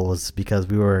Carnival was because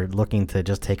we were looking to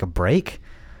just take a break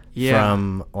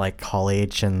from like Hall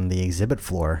H and the exhibit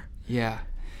floor.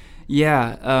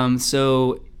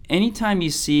 So anytime you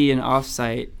see an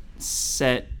offsite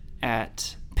set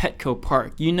at Petco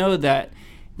Park, you know that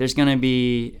there's going to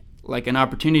be like an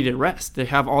opportunity to rest. They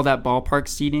have all that ballpark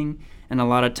seating, and a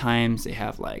lot of times they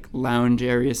have like lounge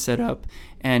areas set up.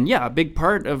 And yeah, a big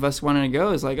part of us wanting to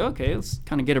go is like, okay, let's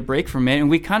kind of get a break from it. And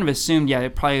we kind of assumed,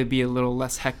 it'd probably be a little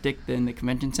less hectic than the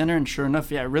convention center. And sure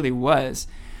enough, it really was.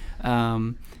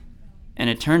 And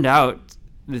it turned out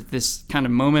that this kind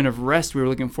of moment of rest we were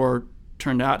looking for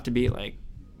turned out to be like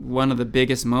one of the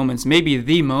biggest moments, maybe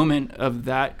the moment of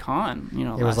that con. You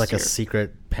know, it was like year. A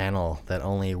secret panel that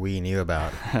only we knew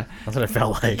about. That's what it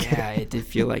felt like. Yeah, it did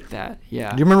feel like that. Yeah.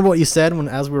 Do you remember what you said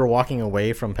as we were walking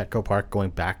away from Petco Park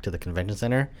going back to the convention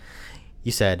center?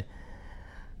 You said,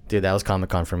 "Dude, that was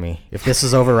Comic-Con for me. If this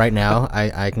is over right now,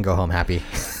 I can go home happy."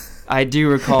 I do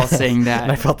recall saying that.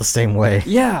 And I felt the same way.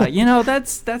 Yeah, you know,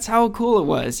 that's how cool it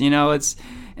was. You know,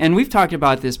 and we've talked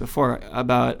about this before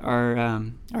about our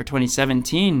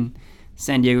 2017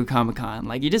 San Diego Comic-Con.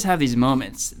 Like, you just have these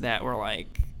moments that were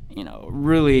like, you know,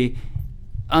 really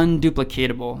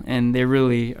unduplicatable, and they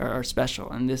really are special.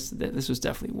 And this was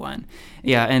definitely one.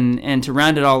 Yeah, and to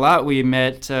round it all out, we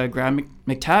met Graham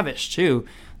McTavish too,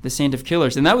 the Saint of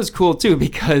Killers, and that was cool too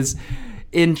because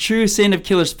in true Saint of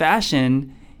Killers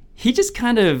fashion, he just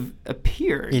kind of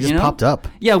appeared. He just popped up.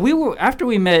 Yeah, we were after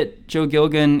we met Joe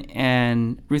Gilgun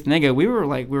and Ruth Negga, we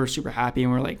were super happy,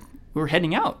 and we were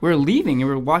heading out. We were leaving, and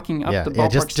we were walking up the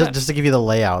ballpark steps. Just to give you the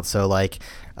layout. So like,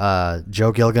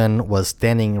 Joe Gilgun was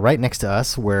standing right next to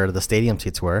us where the stadium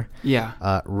seats were.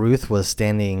 Yeah. Ruth was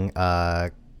standing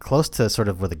close to sort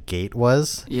of where the gate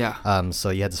was. Yeah.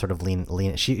 So you had to sort of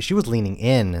lean. She was leaning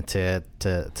in to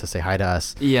say hi to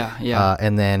us. Yeah. Yeah.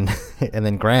 And then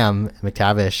Graham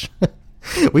McTavish.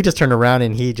 We just turned around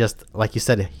and he just, like you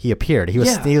said, he appeared. He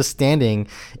was standing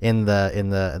in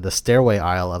the stairway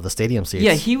aisle of the stadium seats.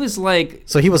 Yeah, he was like.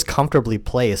 So he was comfortably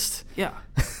placed. Yeah.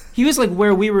 He was like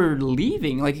where we were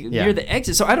leaving, like near the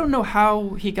exit. So I don't know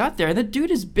how he got there. That dude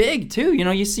is big too. You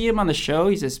know, you see him on the show.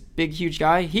 He's this big, huge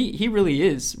guy. He really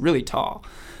is really tall.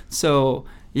 So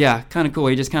yeah, kind of cool.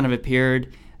 He just kind of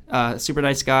appeared. Super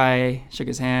nice guy. Shook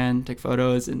his hand, took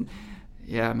photos, and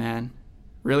yeah, man,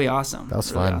 really awesome. That was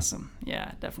really fun. Awesome.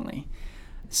 Yeah, definitely.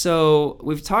 So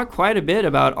we've talked quite a bit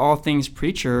about all things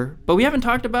Preacher, but we haven't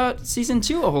talked about season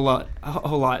 2 a whole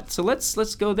lot. So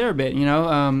let's go there a bit. You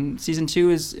know, season 2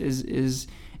 is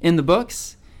in the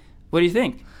books. What do you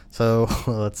think? So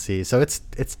let's see. So it's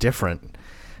different,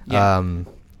 Yeah.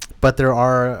 but there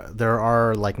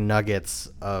are like nuggets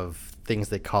of things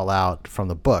they call out from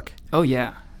the book. Oh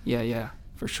yeah,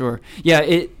 for sure. Yeah,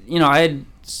 I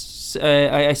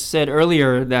said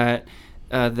earlier that.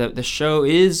 The show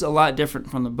is a lot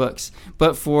different from the books,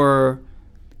 but for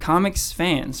comics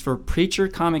fans, for Preacher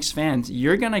comics fans,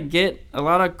 you're gonna get a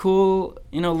lot of cool,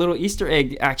 little Easter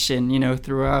egg action,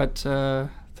 throughout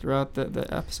throughout the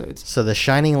episodes. So the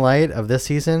shining light of this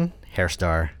season,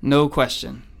 Hairstar. No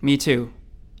question. Me too.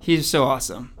 He's so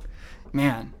awesome,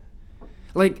 man.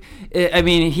 Like, I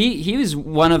mean, he was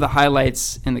one of the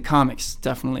highlights in the comics,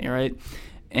 definitely, right?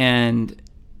 And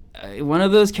one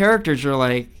of those characters you're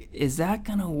like, is that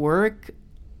gonna work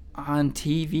on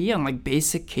TV, on like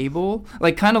basic cable?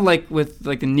 Like, kind of like with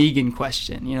like the Negan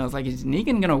question, you know, it's like, is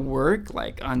Negan gonna work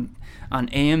like on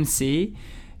AMC,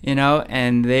 you know?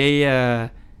 And they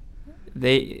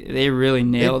really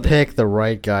nailed it. They picked the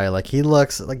right guy. Like, he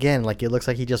looks, again, like it looks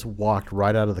like he just walked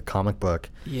right out of the comic book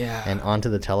and onto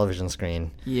the television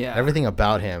screen. Yeah. Everything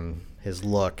about him, his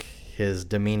look, his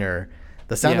demeanor,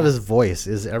 the sound of his voice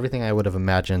is everything I would have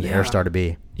imagined Hairstar to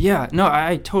be. Yeah, no,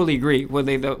 I totally agree.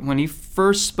 When he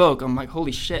first spoke, I'm like,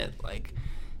 holy shit, like,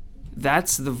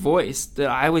 that's the voice that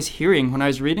I was hearing when I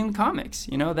was reading the comics.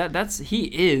 You know, he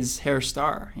is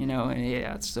Hairstar, you know, and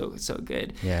yeah, it's so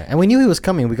good. Yeah, and we knew he was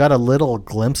coming. We got a little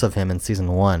glimpse of him in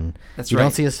season 1. That's right. You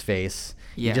don't see his face.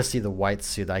 Yeah. You just see the white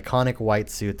suit, the iconic white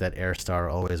suit that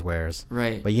Hairstar always wears.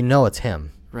 Right. But you know it's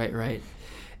him. Right.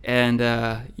 And,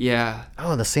 yeah.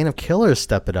 Oh, the Saint of Killers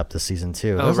stepped it up this season,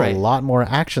 too. There's a lot more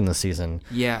action this season.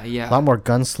 Yeah. A lot more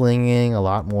gunslinging, a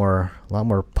lot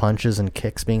more punches and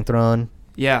kicks being thrown.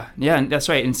 Yeah, that's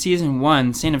right. In season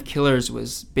 1, Saint of Killers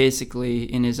was basically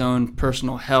in his own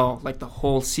personal hell, like the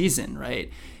whole season, right?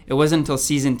 It wasn't until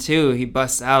season 2 he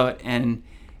busts out and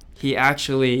he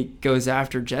actually goes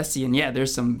after Jesse. And yeah,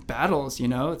 there's some battles, you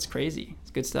know? It's crazy. It's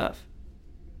good stuff.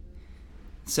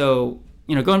 So,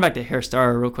 you know, going back to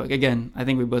Hairstar real quick, again, I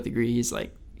think we both agree he's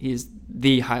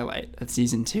the highlight of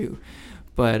season 2.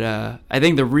 But I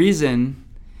think the reason...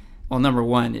 Well, number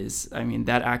one is, I mean,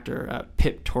 that actor,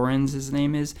 Pip Torrens, his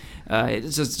name is,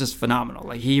 it's just phenomenal.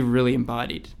 Like, he really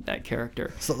embodied that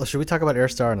character. So should we talk about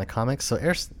Hairstar in the comics? So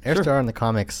Hairstar in the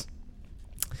comics,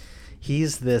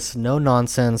 he's this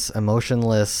no-nonsense,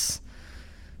 emotionless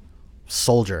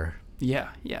soldier.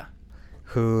 Yeah.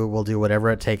 Who will do whatever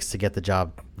it takes to get the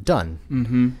job done.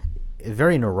 Mm-hmm.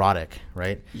 Very neurotic,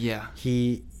 right? Yeah.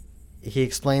 He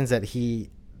explains that he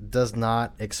does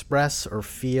not express or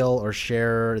feel or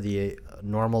share the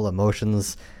normal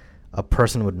emotions a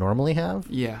person would normally have.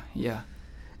 Yeah.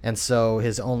 And so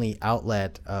his only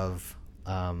outlet of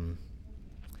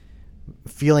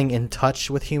feeling in touch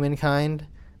with humankind,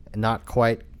 not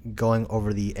quite going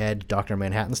over the edge Dr.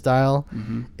 Manhattan style,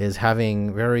 is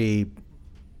having very...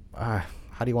 how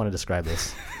do you want to describe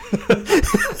this?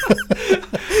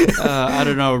 I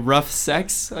don't know, rough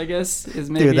sex, I guess, is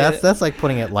maybe. Dude, that's like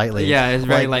putting it lightly. Yeah, it's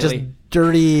very lightly. Just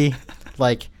dirty,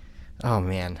 like, oh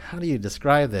man, how do you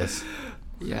describe this?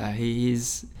 Yeah,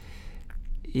 he's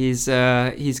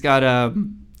got a,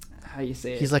 how do you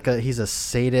say it? He's a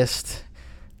sadist,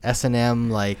 S&M,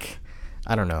 like,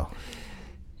 I don't know.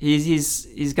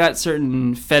 He's got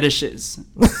certain fetishes,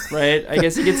 right? I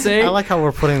guess you could say. I like how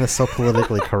we're putting this so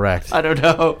politically correct. I don't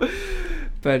know.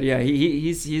 But yeah,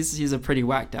 he's a pretty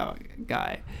whacked out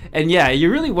guy. And yeah,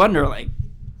 you really wonder, like,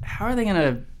 how are they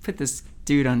gonna put this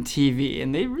dude on TV?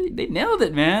 And they nailed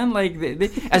it, man. Like,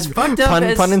 they as fucked up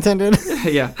as pun intended.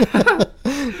 Yeah.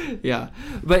 Yeah.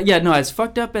 But yeah, no, as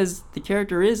fucked up as the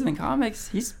character is in the comics,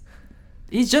 he's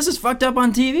just as fucked up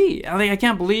on TV. I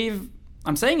can't believe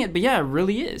I'm saying it, but yeah, it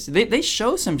really is. They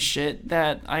show some shit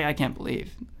that I can't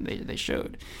believe they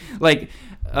showed. Like,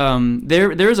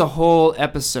 there's a whole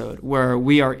episode where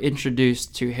we are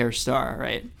introduced to Hairstar,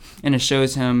 right? And it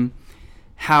shows him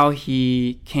how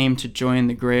he came to join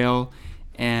the Grail,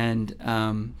 and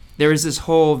there was this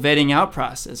whole vetting out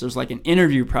process. There's like an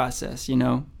interview process, you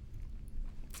know?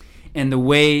 And the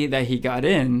way that he got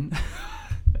in...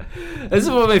 This is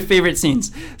one of my favorite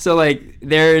scenes. So, like,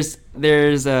 there's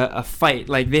a fight.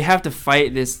 Like, they have to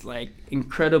fight this, like,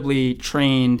 incredibly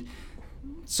trained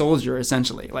soldier,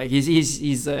 essentially. Like,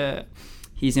 he's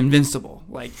invincible.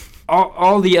 Like,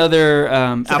 all the other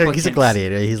applicants. He's a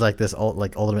gladiator. He's like this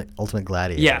ultimate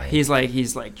gladiator. Yeah, right?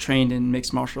 he's like trained in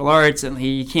mixed martial arts, and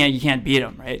you can't beat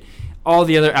him, right? All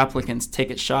the other applicants take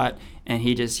a shot, and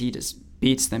he just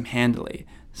beats them handily.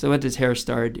 So what does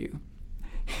Hairstar do?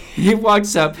 He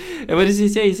walks up, and what does he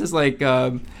say? He says, like,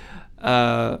 what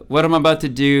I'm about to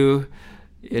do,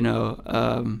 you know,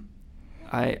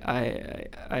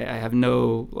 I have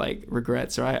no, like,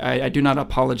 regrets, or I do not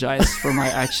apologize for my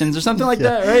actions, or something like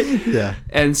that, right? Yeah.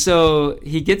 And so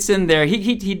he gets in there.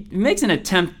 He makes an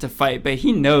attempt to fight, but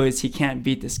he knows he can't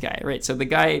beat this guy, right? So the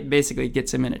guy basically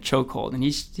gets him in a chokehold, and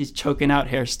he's choking out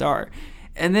Hairstar.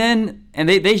 And then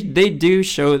they do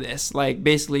show this, like,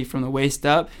 basically from the waist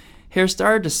up.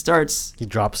 Hairstar just starts... He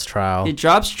drops trowel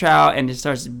and just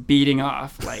starts beating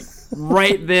off, like,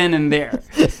 right then and there.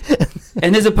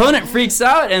 And his opponent freaks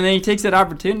out, and then he takes that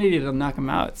opportunity to knock him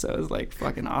out. So it was like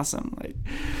fucking awesome. Like,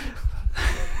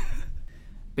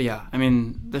 but yeah, I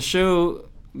mean, the show,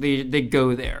 they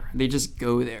go there. They just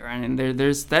go there, and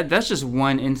there's that. That's just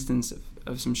one instance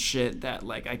of some shit that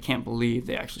like I can't believe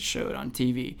they actually showed on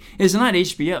TV. It's not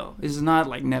HBO. It's not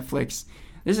like Netflix.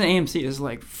 This is AMC. This is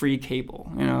like free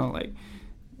cable. You know, like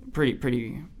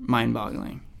pretty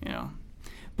mind-boggling. You know,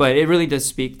 but it really does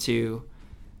speak to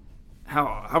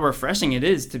how refreshing it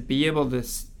is to be able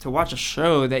to watch a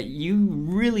show that you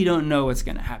really don't know what's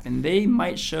going to happen. They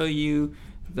might show you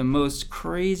the most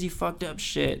crazy fucked up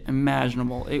shit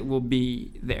imaginable. It will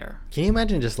be there. Can you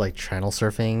imagine just like channel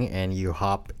surfing and you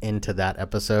hop into that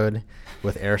episode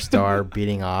with Airstar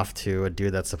beating off to a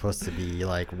dude that's supposed to be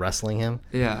like wrestling him?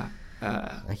 Yeah.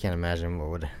 I can't imagine what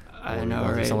would I know,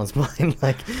 right? Someone's mind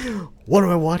like, what am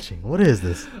I watching? What is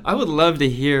this? I would love to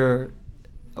hear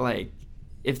like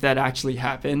if that actually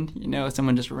happened, you know,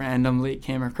 someone just randomly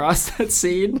came across that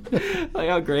scene. Like,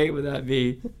 how great would that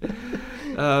be?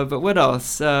 But what else?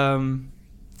 So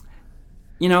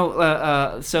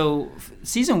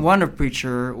season 1 of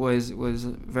Preacher was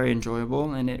very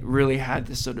enjoyable, and it really had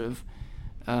this sort of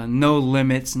no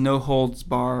limits, no holds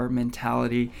bar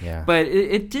mentality. Yeah. But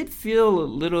it did feel a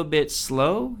little bit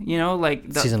slow, you know, like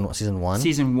season 1.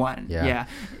 Season 1. Yeah.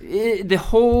 The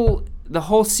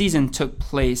whole season took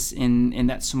place in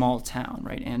that small town,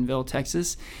 right, Annville,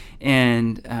 Texas,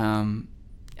 and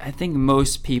I think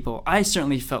most people, I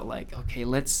certainly felt like, okay,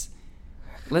 let's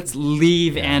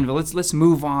leave Annville, let's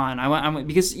move on. I want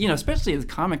because, you know, especially as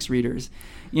comics readers,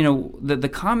 you know, the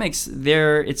comics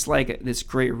there, it's like this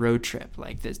great road trip,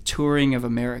 like this touring of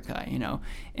America, you know,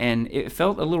 and it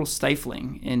felt a little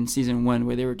stifling in season 1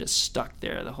 where they were just stuck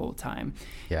there the whole time.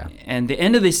 Yeah. And the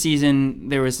end of the season,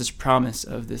 there was this promise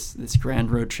of this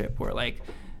grand road trip where like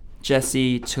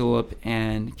Jesse, Tulip,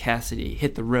 and Cassidy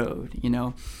hit the road, you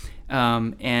know,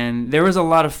 and there was a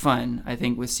lot of fun, I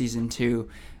think, with season 2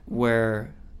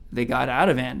 where they got out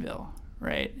of Annville,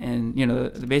 right, and you know,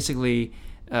 basically.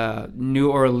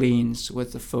 New Orleans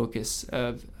was the focus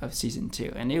of season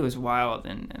 2, and it was wild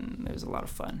and it was a lot of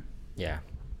fun. Yeah,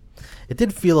 it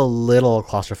did feel a little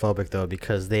claustrophobic though,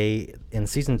 because in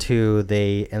season 2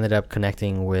 they ended up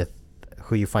connecting with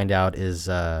who you find out is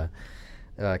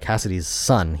Cassidy's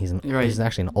son. He's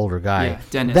actually an older guy.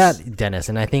 Yeah, Dennis.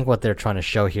 And I think what they're trying to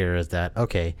show here is that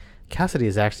okay, Cassidy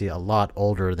is actually a lot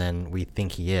older than we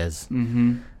think he is.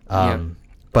 Mm-hmm.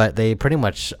 But they pretty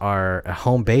much are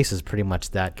home base is pretty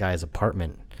much that guy's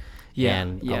apartment.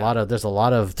 And there's a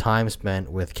lot of time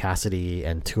spent with Cassidy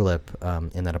and Tulip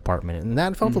in that apartment, and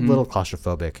that felt a little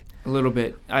claustrophobic. A little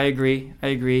bit. I agree.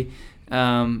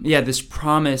 This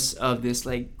promise of this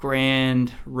like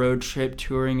grand road trip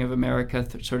touring of America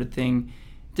sort of thing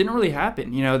didn't really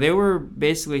happen. You know, they were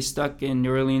basically stuck in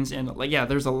New Orleans, and like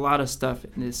there's a lot of stuff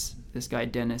in this guy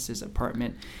Dennis's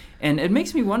apartment, and it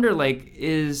makes me wonder, like,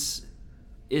 is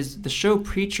the show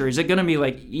Preacher, is it going to be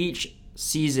like each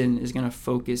season is going to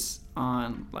focus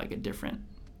on like a different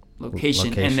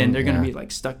location and then they're going to be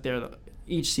like stuck there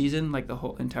each season, like the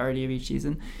whole entirety of each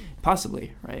season?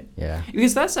 Possibly, right? Yeah.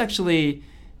 Because that's actually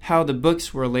how the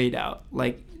books were laid out.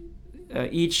 Like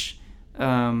each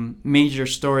major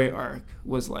story arc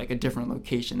was like a different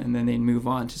location, and then they'd move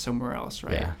on to somewhere else,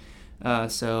 right? Yeah.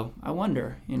 So I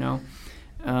wonder, you know.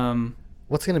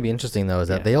 What's going to be interesting though is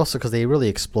that they also, because they really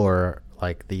explore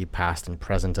like the past and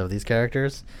present of these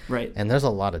characters, right? And there's a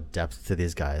lot of depth to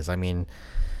these guys. I mean,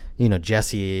 you know,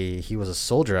 Jesse, he was a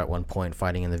soldier at one point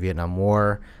fighting in the Vietnam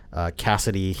War.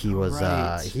 Cassidy, he was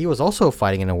also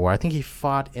fighting in a war. I think he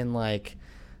fought in like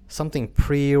something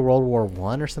pre-World War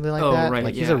I or something like that. Right,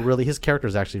 like his character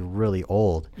is actually really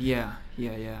old. Yeah.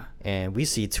 And we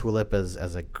see Tulip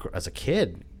as a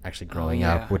kid actually growing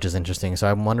up, which is interesting. So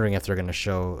I'm wondering if they're going to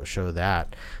show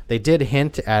that. They did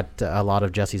hint at a lot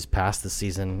of Jesse's past this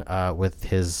season with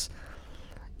his,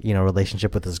 you know,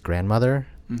 relationship with his grandmother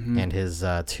and his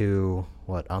two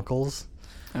uncles.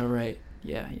 Oh right,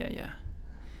 yeah.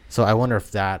 So I wonder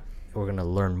if we're going to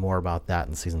learn more about that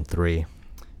in season 3.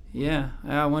 Yeah,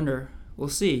 I wonder. We'll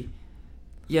see.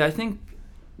 Yeah, I think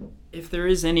if there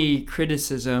is any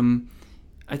criticism,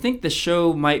 I think the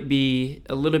show might be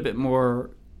a little bit more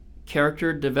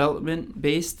character development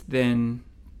based than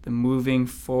the moving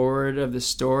forward of the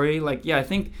story. Like, I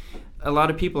think a lot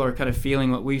of people are kind of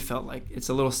feeling what we felt, like it's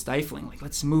a little stifling. Like,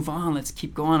 let's move on, let's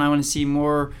keep going. I want to see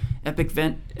more epic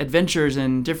adventures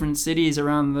in different cities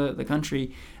around the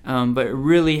country. But it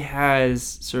really has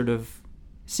sort of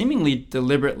seemingly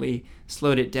deliberately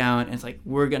slowed it down, and it's like,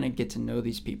 we're gonna get to know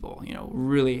these people, you know,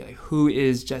 really, like, who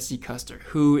is Jesse Custer,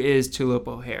 who is Tulip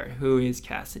O'Hare, who is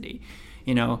Cassidy,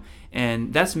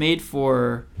 and that's made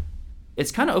for.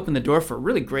 It's kind of opened the door for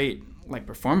really great like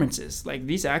performances. Like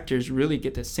these actors really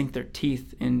get to sink their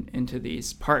teeth into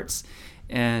these parts,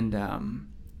 and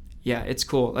it's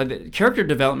cool. Character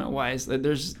development wise,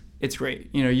 it's great.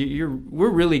 We're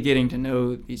really getting to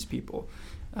know these people.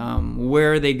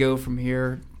 Where they go from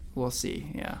here, we'll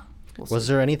see. Yeah. Was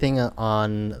there anything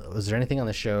on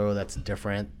the show that's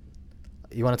different?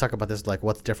 You want to talk about this, like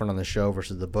what's different on the show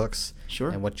versus the books? Sure.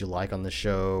 And what you like on the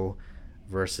show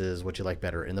versus what you like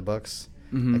better in the books?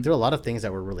 Mm-hmm. Like there are a lot of things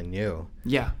that were really new.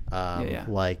 Yeah.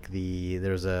 Like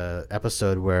there's a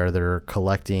episode where they're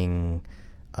collecting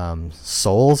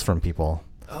souls from people.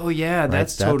 Oh yeah, right?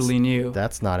 That's totally new.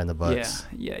 That's not in the books.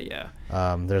 Yeah.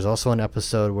 There's also an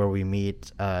episode where we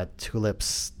meet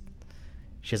Tulip's.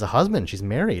 She has a husband. She's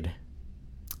married.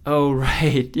 Oh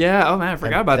right. Yeah. Oh man, I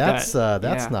forgot about that.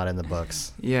 That's not in the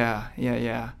books. Yeah.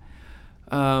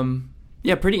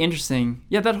 Yeah, pretty interesting.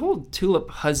 Yeah, that whole Tulip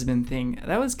husband thing,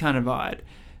 that was kind of odd.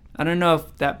 I don't know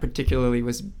if that particularly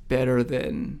was better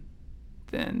than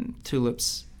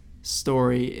Tulip's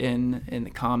story in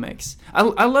the comics.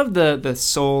 I love the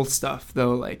soul stuff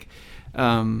though, like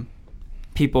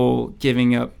people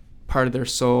giving up part of their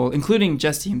soul, including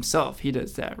Jesse himself. He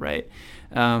does that, right?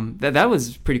 That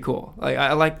was pretty cool. Like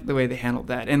I like the way they handled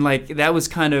that, and like that was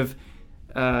kind of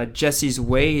Jesse's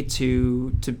way to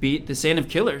beat the Saint of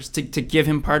Killers, to give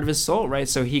him part of his soul, right?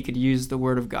 So he could use the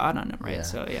word of God on him, right? Yeah.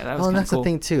 So yeah, that was and that's cool. The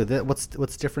thing too.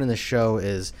 What's different in the show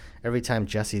is every time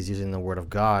Jesse's using the word of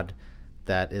God,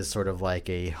 that is sort of like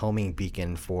a homing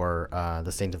beacon for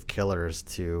the Saint of Killers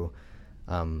to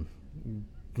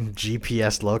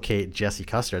GPS locate Jesse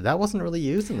Custer. That wasn't really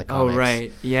used in the comics. Oh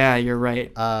right, yeah, you're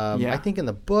right. I think in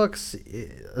the books,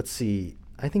 let's see.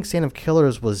 I think Saint of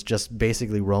Killers was just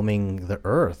basically roaming the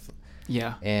earth.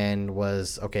 Yeah. And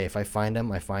was, okay, if I find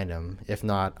him, I find him. If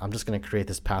not, I'm just going to create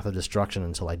this path of destruction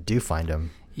until I do find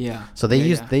him. Yeah. So they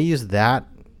used that,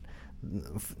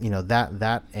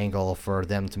 that angle for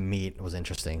them to meet was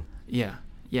interesting. Yeah,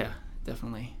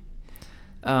 definitely.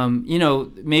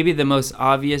 Maybe the most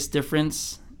obvious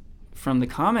difference from the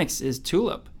comics is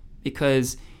Tulip,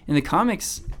 because in the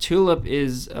comics, Tulip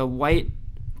is a white,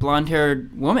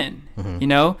 blonde-haired woman, and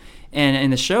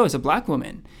in the show it's a black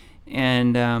woman,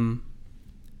 and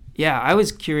I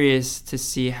was curious to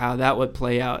see how that would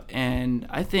play out, and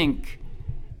I think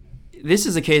this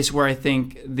is a case where I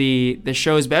think the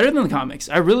show is better than the comics.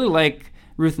 I really like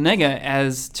Ruth Negga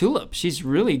as Tulip. She's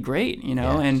really great,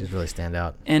 and she's really stand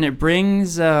out, and it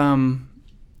brings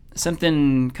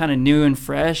something kind of new and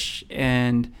fresh,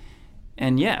 and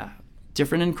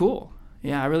different and cool.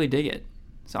 I really dig it.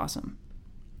 It's awesome.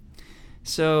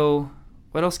 So,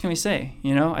 what else can we say?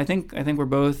 I think we're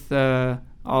both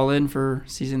all in for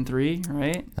season 3,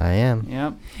 right? I am.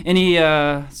 Yeah. Any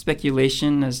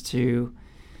speculation as to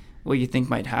what you think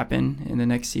might happen in the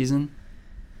next season?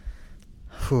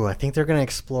 I think they're going to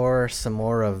explore some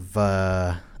more of.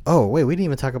 We didn't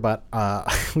even talk about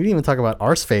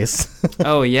Arseface.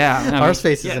 Oh yeah,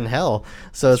 Arseface is in hell.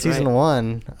 So that's season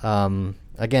right. 1.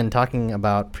 Again, talking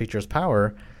about Preacher's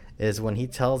power. Is when he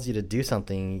tells you to do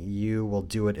something, you will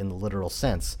do it in the literal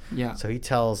sense. Yeah. So he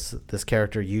tells this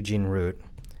character, Eugene Root,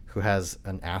 who has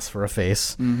an ass for a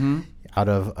face, out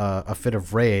of a fit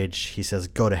of rage, he says,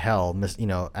 "Go to hell,"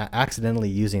 accidentally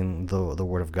using the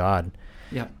word of God.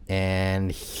 Yeah.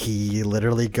 And he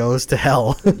literally goes to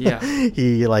hell. Yeah.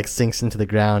 He sinks into the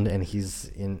ground and he's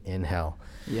in hell.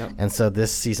 Yeah. And so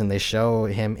this season they show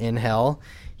him in hell.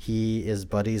 He is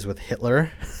buddies with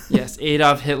Hitler. Yes,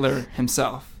 Adolf Hitler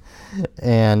himself.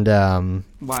 And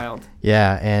wild.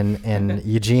 Yeah, and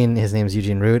Eugene, his name's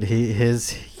Eugene Root.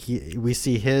 We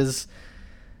see his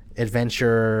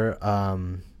adventure.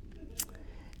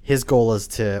 His goal is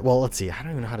to, let's see, I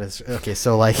don't even know how to. Okay,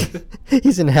 so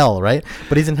he's in hell, right?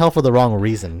 But he's in hell for the wrong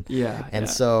reason. Yeah. And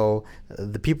so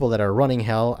the people that are running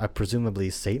hell are presumably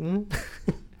Satan.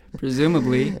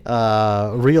 Presumably.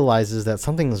 Realizes that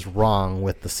something's wrong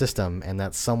with the system, and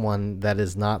that someone that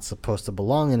is not supposed to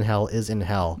belong in hell is in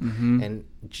hell.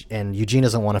 And Eugene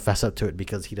doesn't want to fess up to it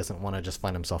because he doesn't want to just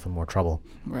find himself in more trouble.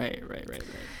 Right.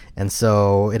 And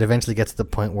so it eventually gets to the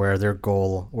point where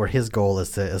his goal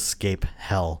is to escape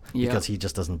hell because he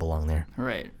just doesn't belong there.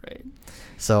 Right.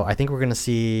 So I think we're going to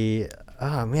see,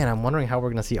 I'm wondering how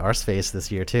we're going to see Arseface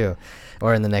this year too,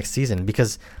 or in the next season,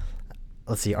 because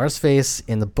let's see, Arseface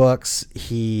in the books,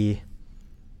 he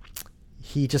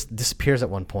just disappears at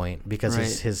one point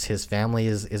because his family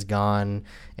is gone,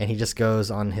 and he just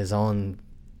goes on his own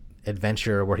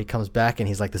adventure where he comes back and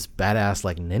he's like this badass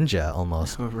ninja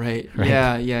almost. Oh, right.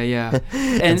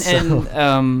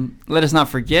 And let us not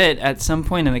forget, at some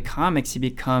point in the comics he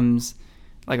becomes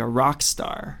like a rock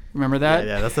star. Remember that?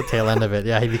 Yeah, that's the tail end of it.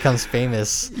 Yeah, he becomes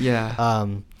famous. Yeah.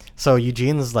 So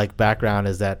Eugene's like background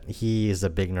is that he is a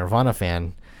big Nirvana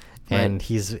fan, and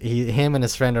him and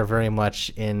his friend are very much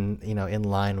in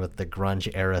line with the grunge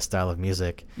era style of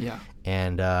music. Yeah.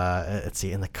 And let's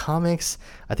see, in the comics,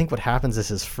 I think what happens is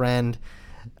his friend,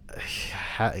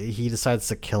 he decides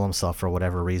to kill himself for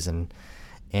whatever reason,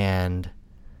 and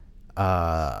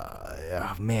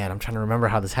oh man, I'm trying to remember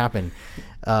how this happened.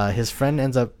 His friend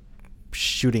ends up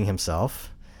shooting himself.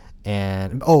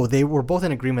 And they were both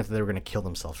in agreement that they were going to kill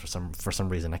themselves for some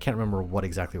reason. I can't remember what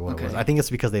exactly it was. I think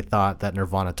it's because they thought that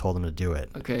Nirvana told them to do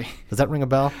it. Okay. Does that ring a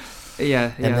bell?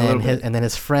 Yeah. And then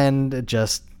his friend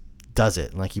just does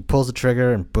it. Like he pulls the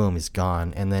trigger and boom, he's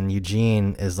gone. And then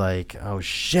Eugene is like, "Oh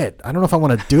shit, I don't know if I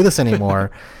want to do this anymore."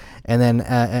 And then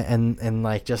and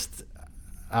like just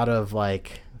out of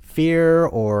like fear,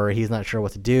 or he's not sure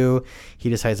what to do, he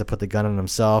decides to put the gun on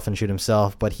himself and shoot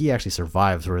himself, but he actually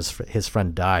survives where his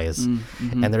friend dies.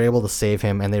 And they're able to save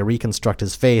him, and they reconstruct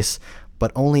his face, but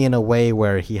only in a way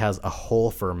where he has a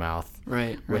hole for a mouth,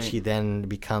 which he then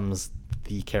becomes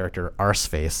the character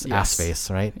Arseface,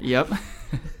 Assface, right? Yep.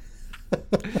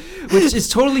 Which is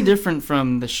totally different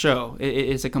from the show.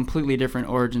 It's a completely different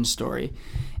origin story.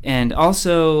 And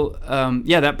also,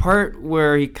 that part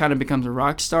where he kind of becomes a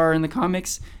rock star in the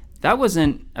comics, that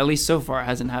wasn't, at least so far,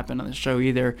 hasn't happened on the show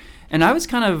either. And I was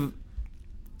kind of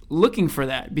looking for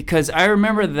that because I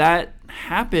remember that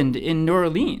happened in New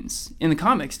Orleans in the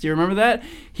comics. Do you remember that?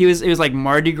 It was like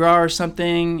Mardi Gras or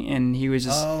something, and he was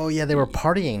just... Oh, yeah, they were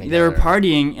partying together. They were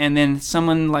partying, and then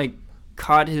someone, like,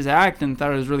 caught his act and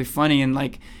thought it was really funny, and,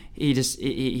 like, he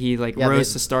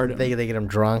rose to stardom. They get him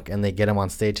drunk, and they get him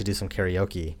on stage to do some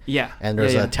karaoke. Yeah. And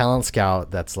there's a talent scout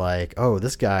that's like, "Oh,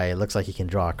 this guy looks like he can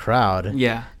draw a crowd."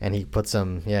 Yeah. And he puts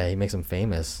him, he makes him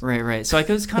famous. Right. So I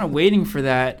was kind of waiting for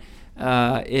that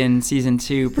in season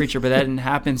 2, Preacher, but that didn't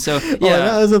happen. So yeah.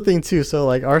 That was the thing too. So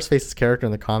like Arseface's character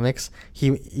in the comics,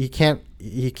 he can't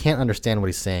understand what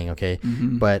he's saying. Okay.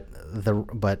 Mm-hmm.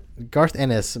 But Garth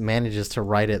Ennis manages to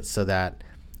write it so that,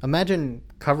 imagine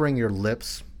covering your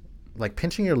lips, like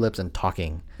pinching your lips and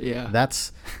talking. Yeah.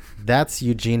 That's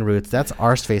Eugene Roots. That's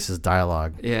Arseface's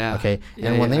dialogue. Yeah. Okay.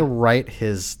 And when they write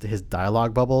his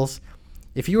dialogue bubbles,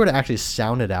 if you were to actually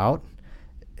sound it out,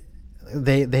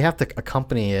 they have to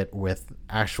accompany it with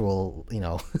actual,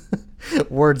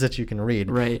 words that you can read.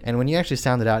 Right. And when you actually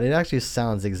sound it out, it actually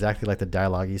sounds exactly like the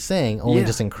dialogue he's saying, only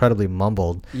just incredibly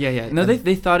mumbled. Yeah. No,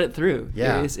 they thought it through.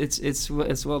 Yeah.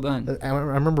 It's well done. I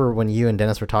remember when you and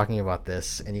Dennis were talking about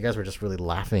this, and you guys were just really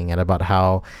laughing about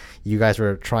how you guys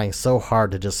were trying so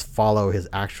hard to just follow his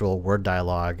actual word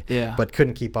dialogue, but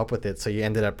couldn't keep up with it, so you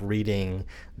ended up reading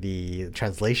the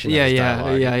translation of his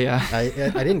dialogue. Yeah.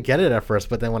 I didn't get it at first,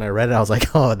 but then when I read it, I was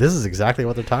like, oh, this is exactly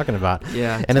what they're talking about.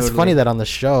 Yeah, and totally. It's funny that on the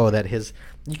show that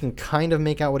you can kind of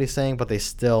make out what he's saying, but they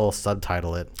still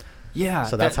subtitle it. Yeah.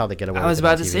 So that's how they get away with it. I was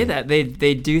about to say that.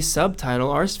 They do subtitle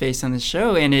Arseface on the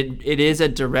show, and it is a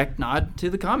direct nod to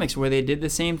the comics where they did the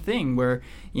same thing, where,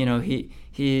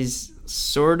 he's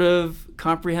sort of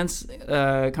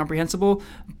comprehensible,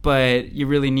 but you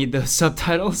really need those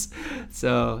subtitles.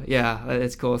 So yeah,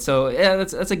 it's cool. So yeah,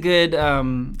 that's a good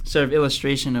sort of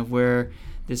illustration of where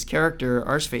this character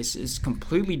Arseface is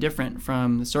completely different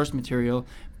from the source material,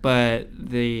 but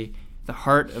the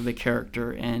heart of the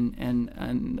character and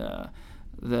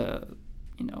the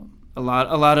a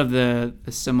lot of the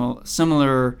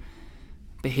similar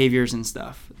behaviors and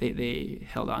stuff they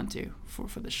held on to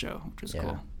for the show, which is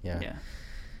cool. Yeah.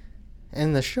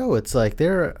 In the show, it's like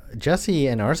Jesse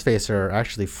and Arseface are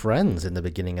actually friends in the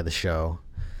beginning of the show.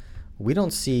 We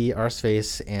don't see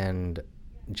Arseface and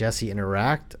Jesse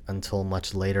interact until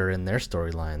much later in their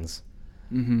storylines.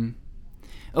 Mm-hmm.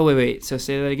 Oh wait. So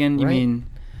say that again. You mean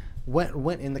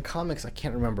when in the comics? I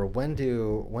can't remember. When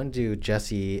do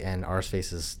Jesse and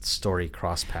Arseface's story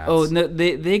cross paths? Oh no,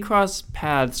 they cross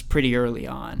paths pretty early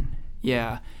on.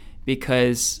 Yeah,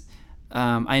 because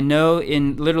I know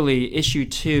in literally issue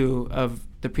 2 of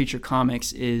the Preacher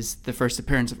comics is the first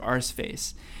appearance of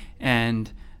Arseface,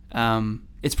 and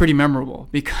it's pretty memorable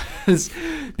because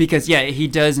he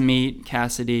does meet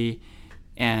Cassidy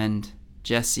and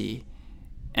Jesse,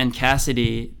 and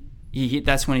Cassidy,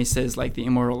 that's when he says like the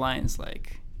immortal lines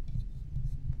like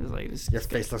this, your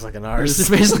face looks like an arse. His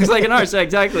face looks like an arse,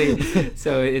 exactly.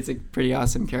 So it's a pretty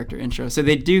awesome character intro. So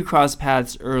they do cross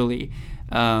paths early.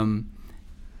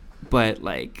 But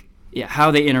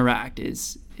how they interact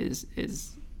is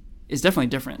definitely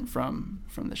different from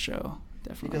the show.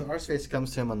 Definitely. Because Arseface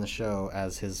comes to him on the show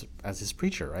as his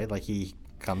preacher, right? Like he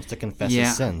comes to confess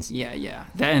his sins. Yeah.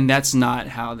 And that's not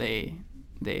how they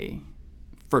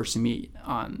first meet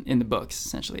in the books.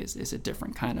 Essentially, is a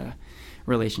different kind of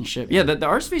relationship. Yeah, the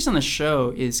Arseface on the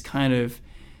show is kind of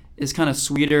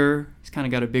sweeter. He's kind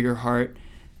of got a bigger heart.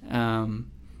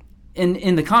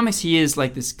 In the comics, he is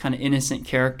like this kind of innocent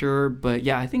character, but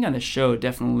yeah, I think on the show,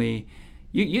 definitely,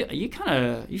 you kind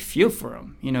of feel for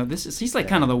him. You know, he's like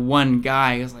kind of the one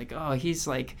guy who's like, oh, he's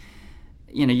like,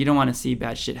 you know, you don't want to see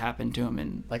bad shit happen to him,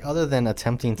 and like other than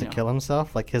attempting to kill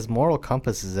himself, like his moral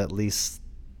compass is at least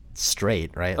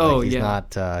straight, right? Oh, like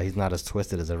he's not as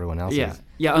twisted as everyone else is.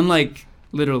 Yeah, unlike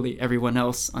literally everyone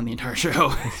else on the entire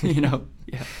show. You know.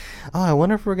 Yeah. Oh, I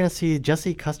wonder if we're gonna see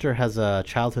Jesse Custer has a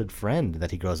childhood friend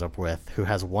that he grows up with who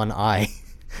has one eye.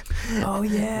 Oh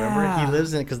yeah. Remember, he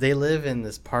lives in because they live in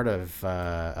this part of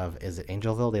is it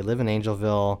Angelville? They live in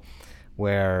Angelville,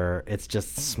 where it's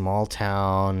just small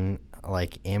town,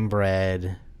 like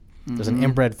inbred. There's an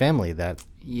inbred family that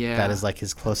is like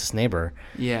his closest neighbor.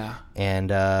 Yeah. And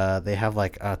they have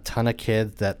like a ton of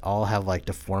kids that all have like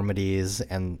deformities,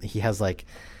 and he has like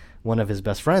one of his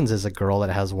best friends is a girl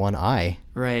that has one eye.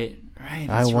 Right.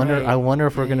 I wonder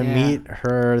if we're gonna meet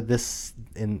her this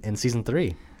in season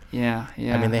 3. Yeah.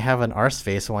 I mean, they have an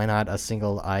Arseface. Why not a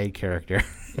single-eyed character?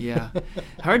 Yeah,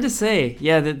 hard to say.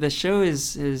 Yeah, the show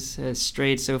is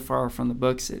strayed so far from the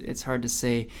books. It's hard to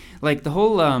say. Like the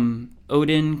whole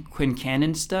Odin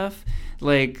Quincannon stuff.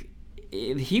 Like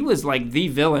he was like the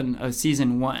villain of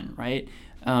season 1, right?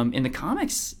 In the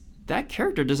comics, that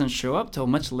character doesn't show up till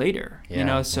much later. Yeah, you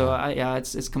know, so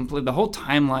it's complete. The whole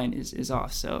timeline is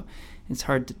off. So it's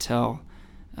hard to tell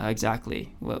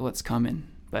exactly what's coming.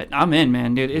 But I'm in,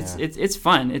 man, dude. It's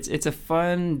fun. It's a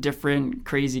fun, different,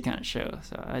 crazy kind of show.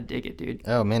 So I dig it, dude.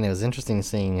 Oh man, it was interesting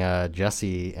seeing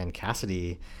Jesse and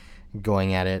Cassidy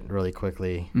going at it really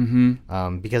quickly.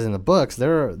 Mm-hmm. Because in the books,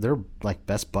 they're like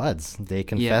best buds. They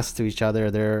confess to each other.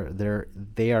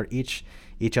 They are each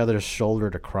other's shoulder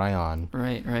to cry on.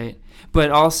 Right.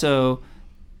 But also,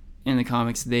 in the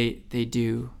comics, they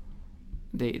do.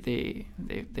 They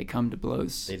come to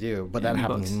blows. They do, but that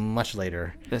happens much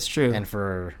later. That's true. And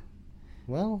for,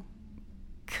 well,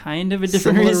 kind of a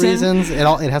different reasons.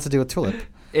 It has to do with Tulip.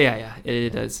 Yeah,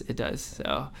 it does.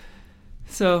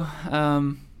 So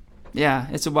yeah,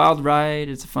 it's a wild ride.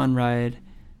 It's a fun ride,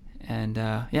 and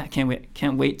yeah,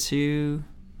 can't wait to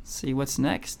see what's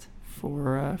next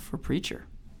for Preacher.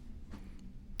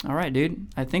 All right, dude.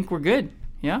 I think we're good.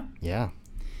 Yeah. Yeah.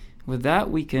 With that,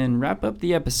 we can wrap up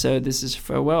the episode. This is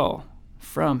Farewell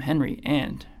from Henry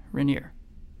and Ranier.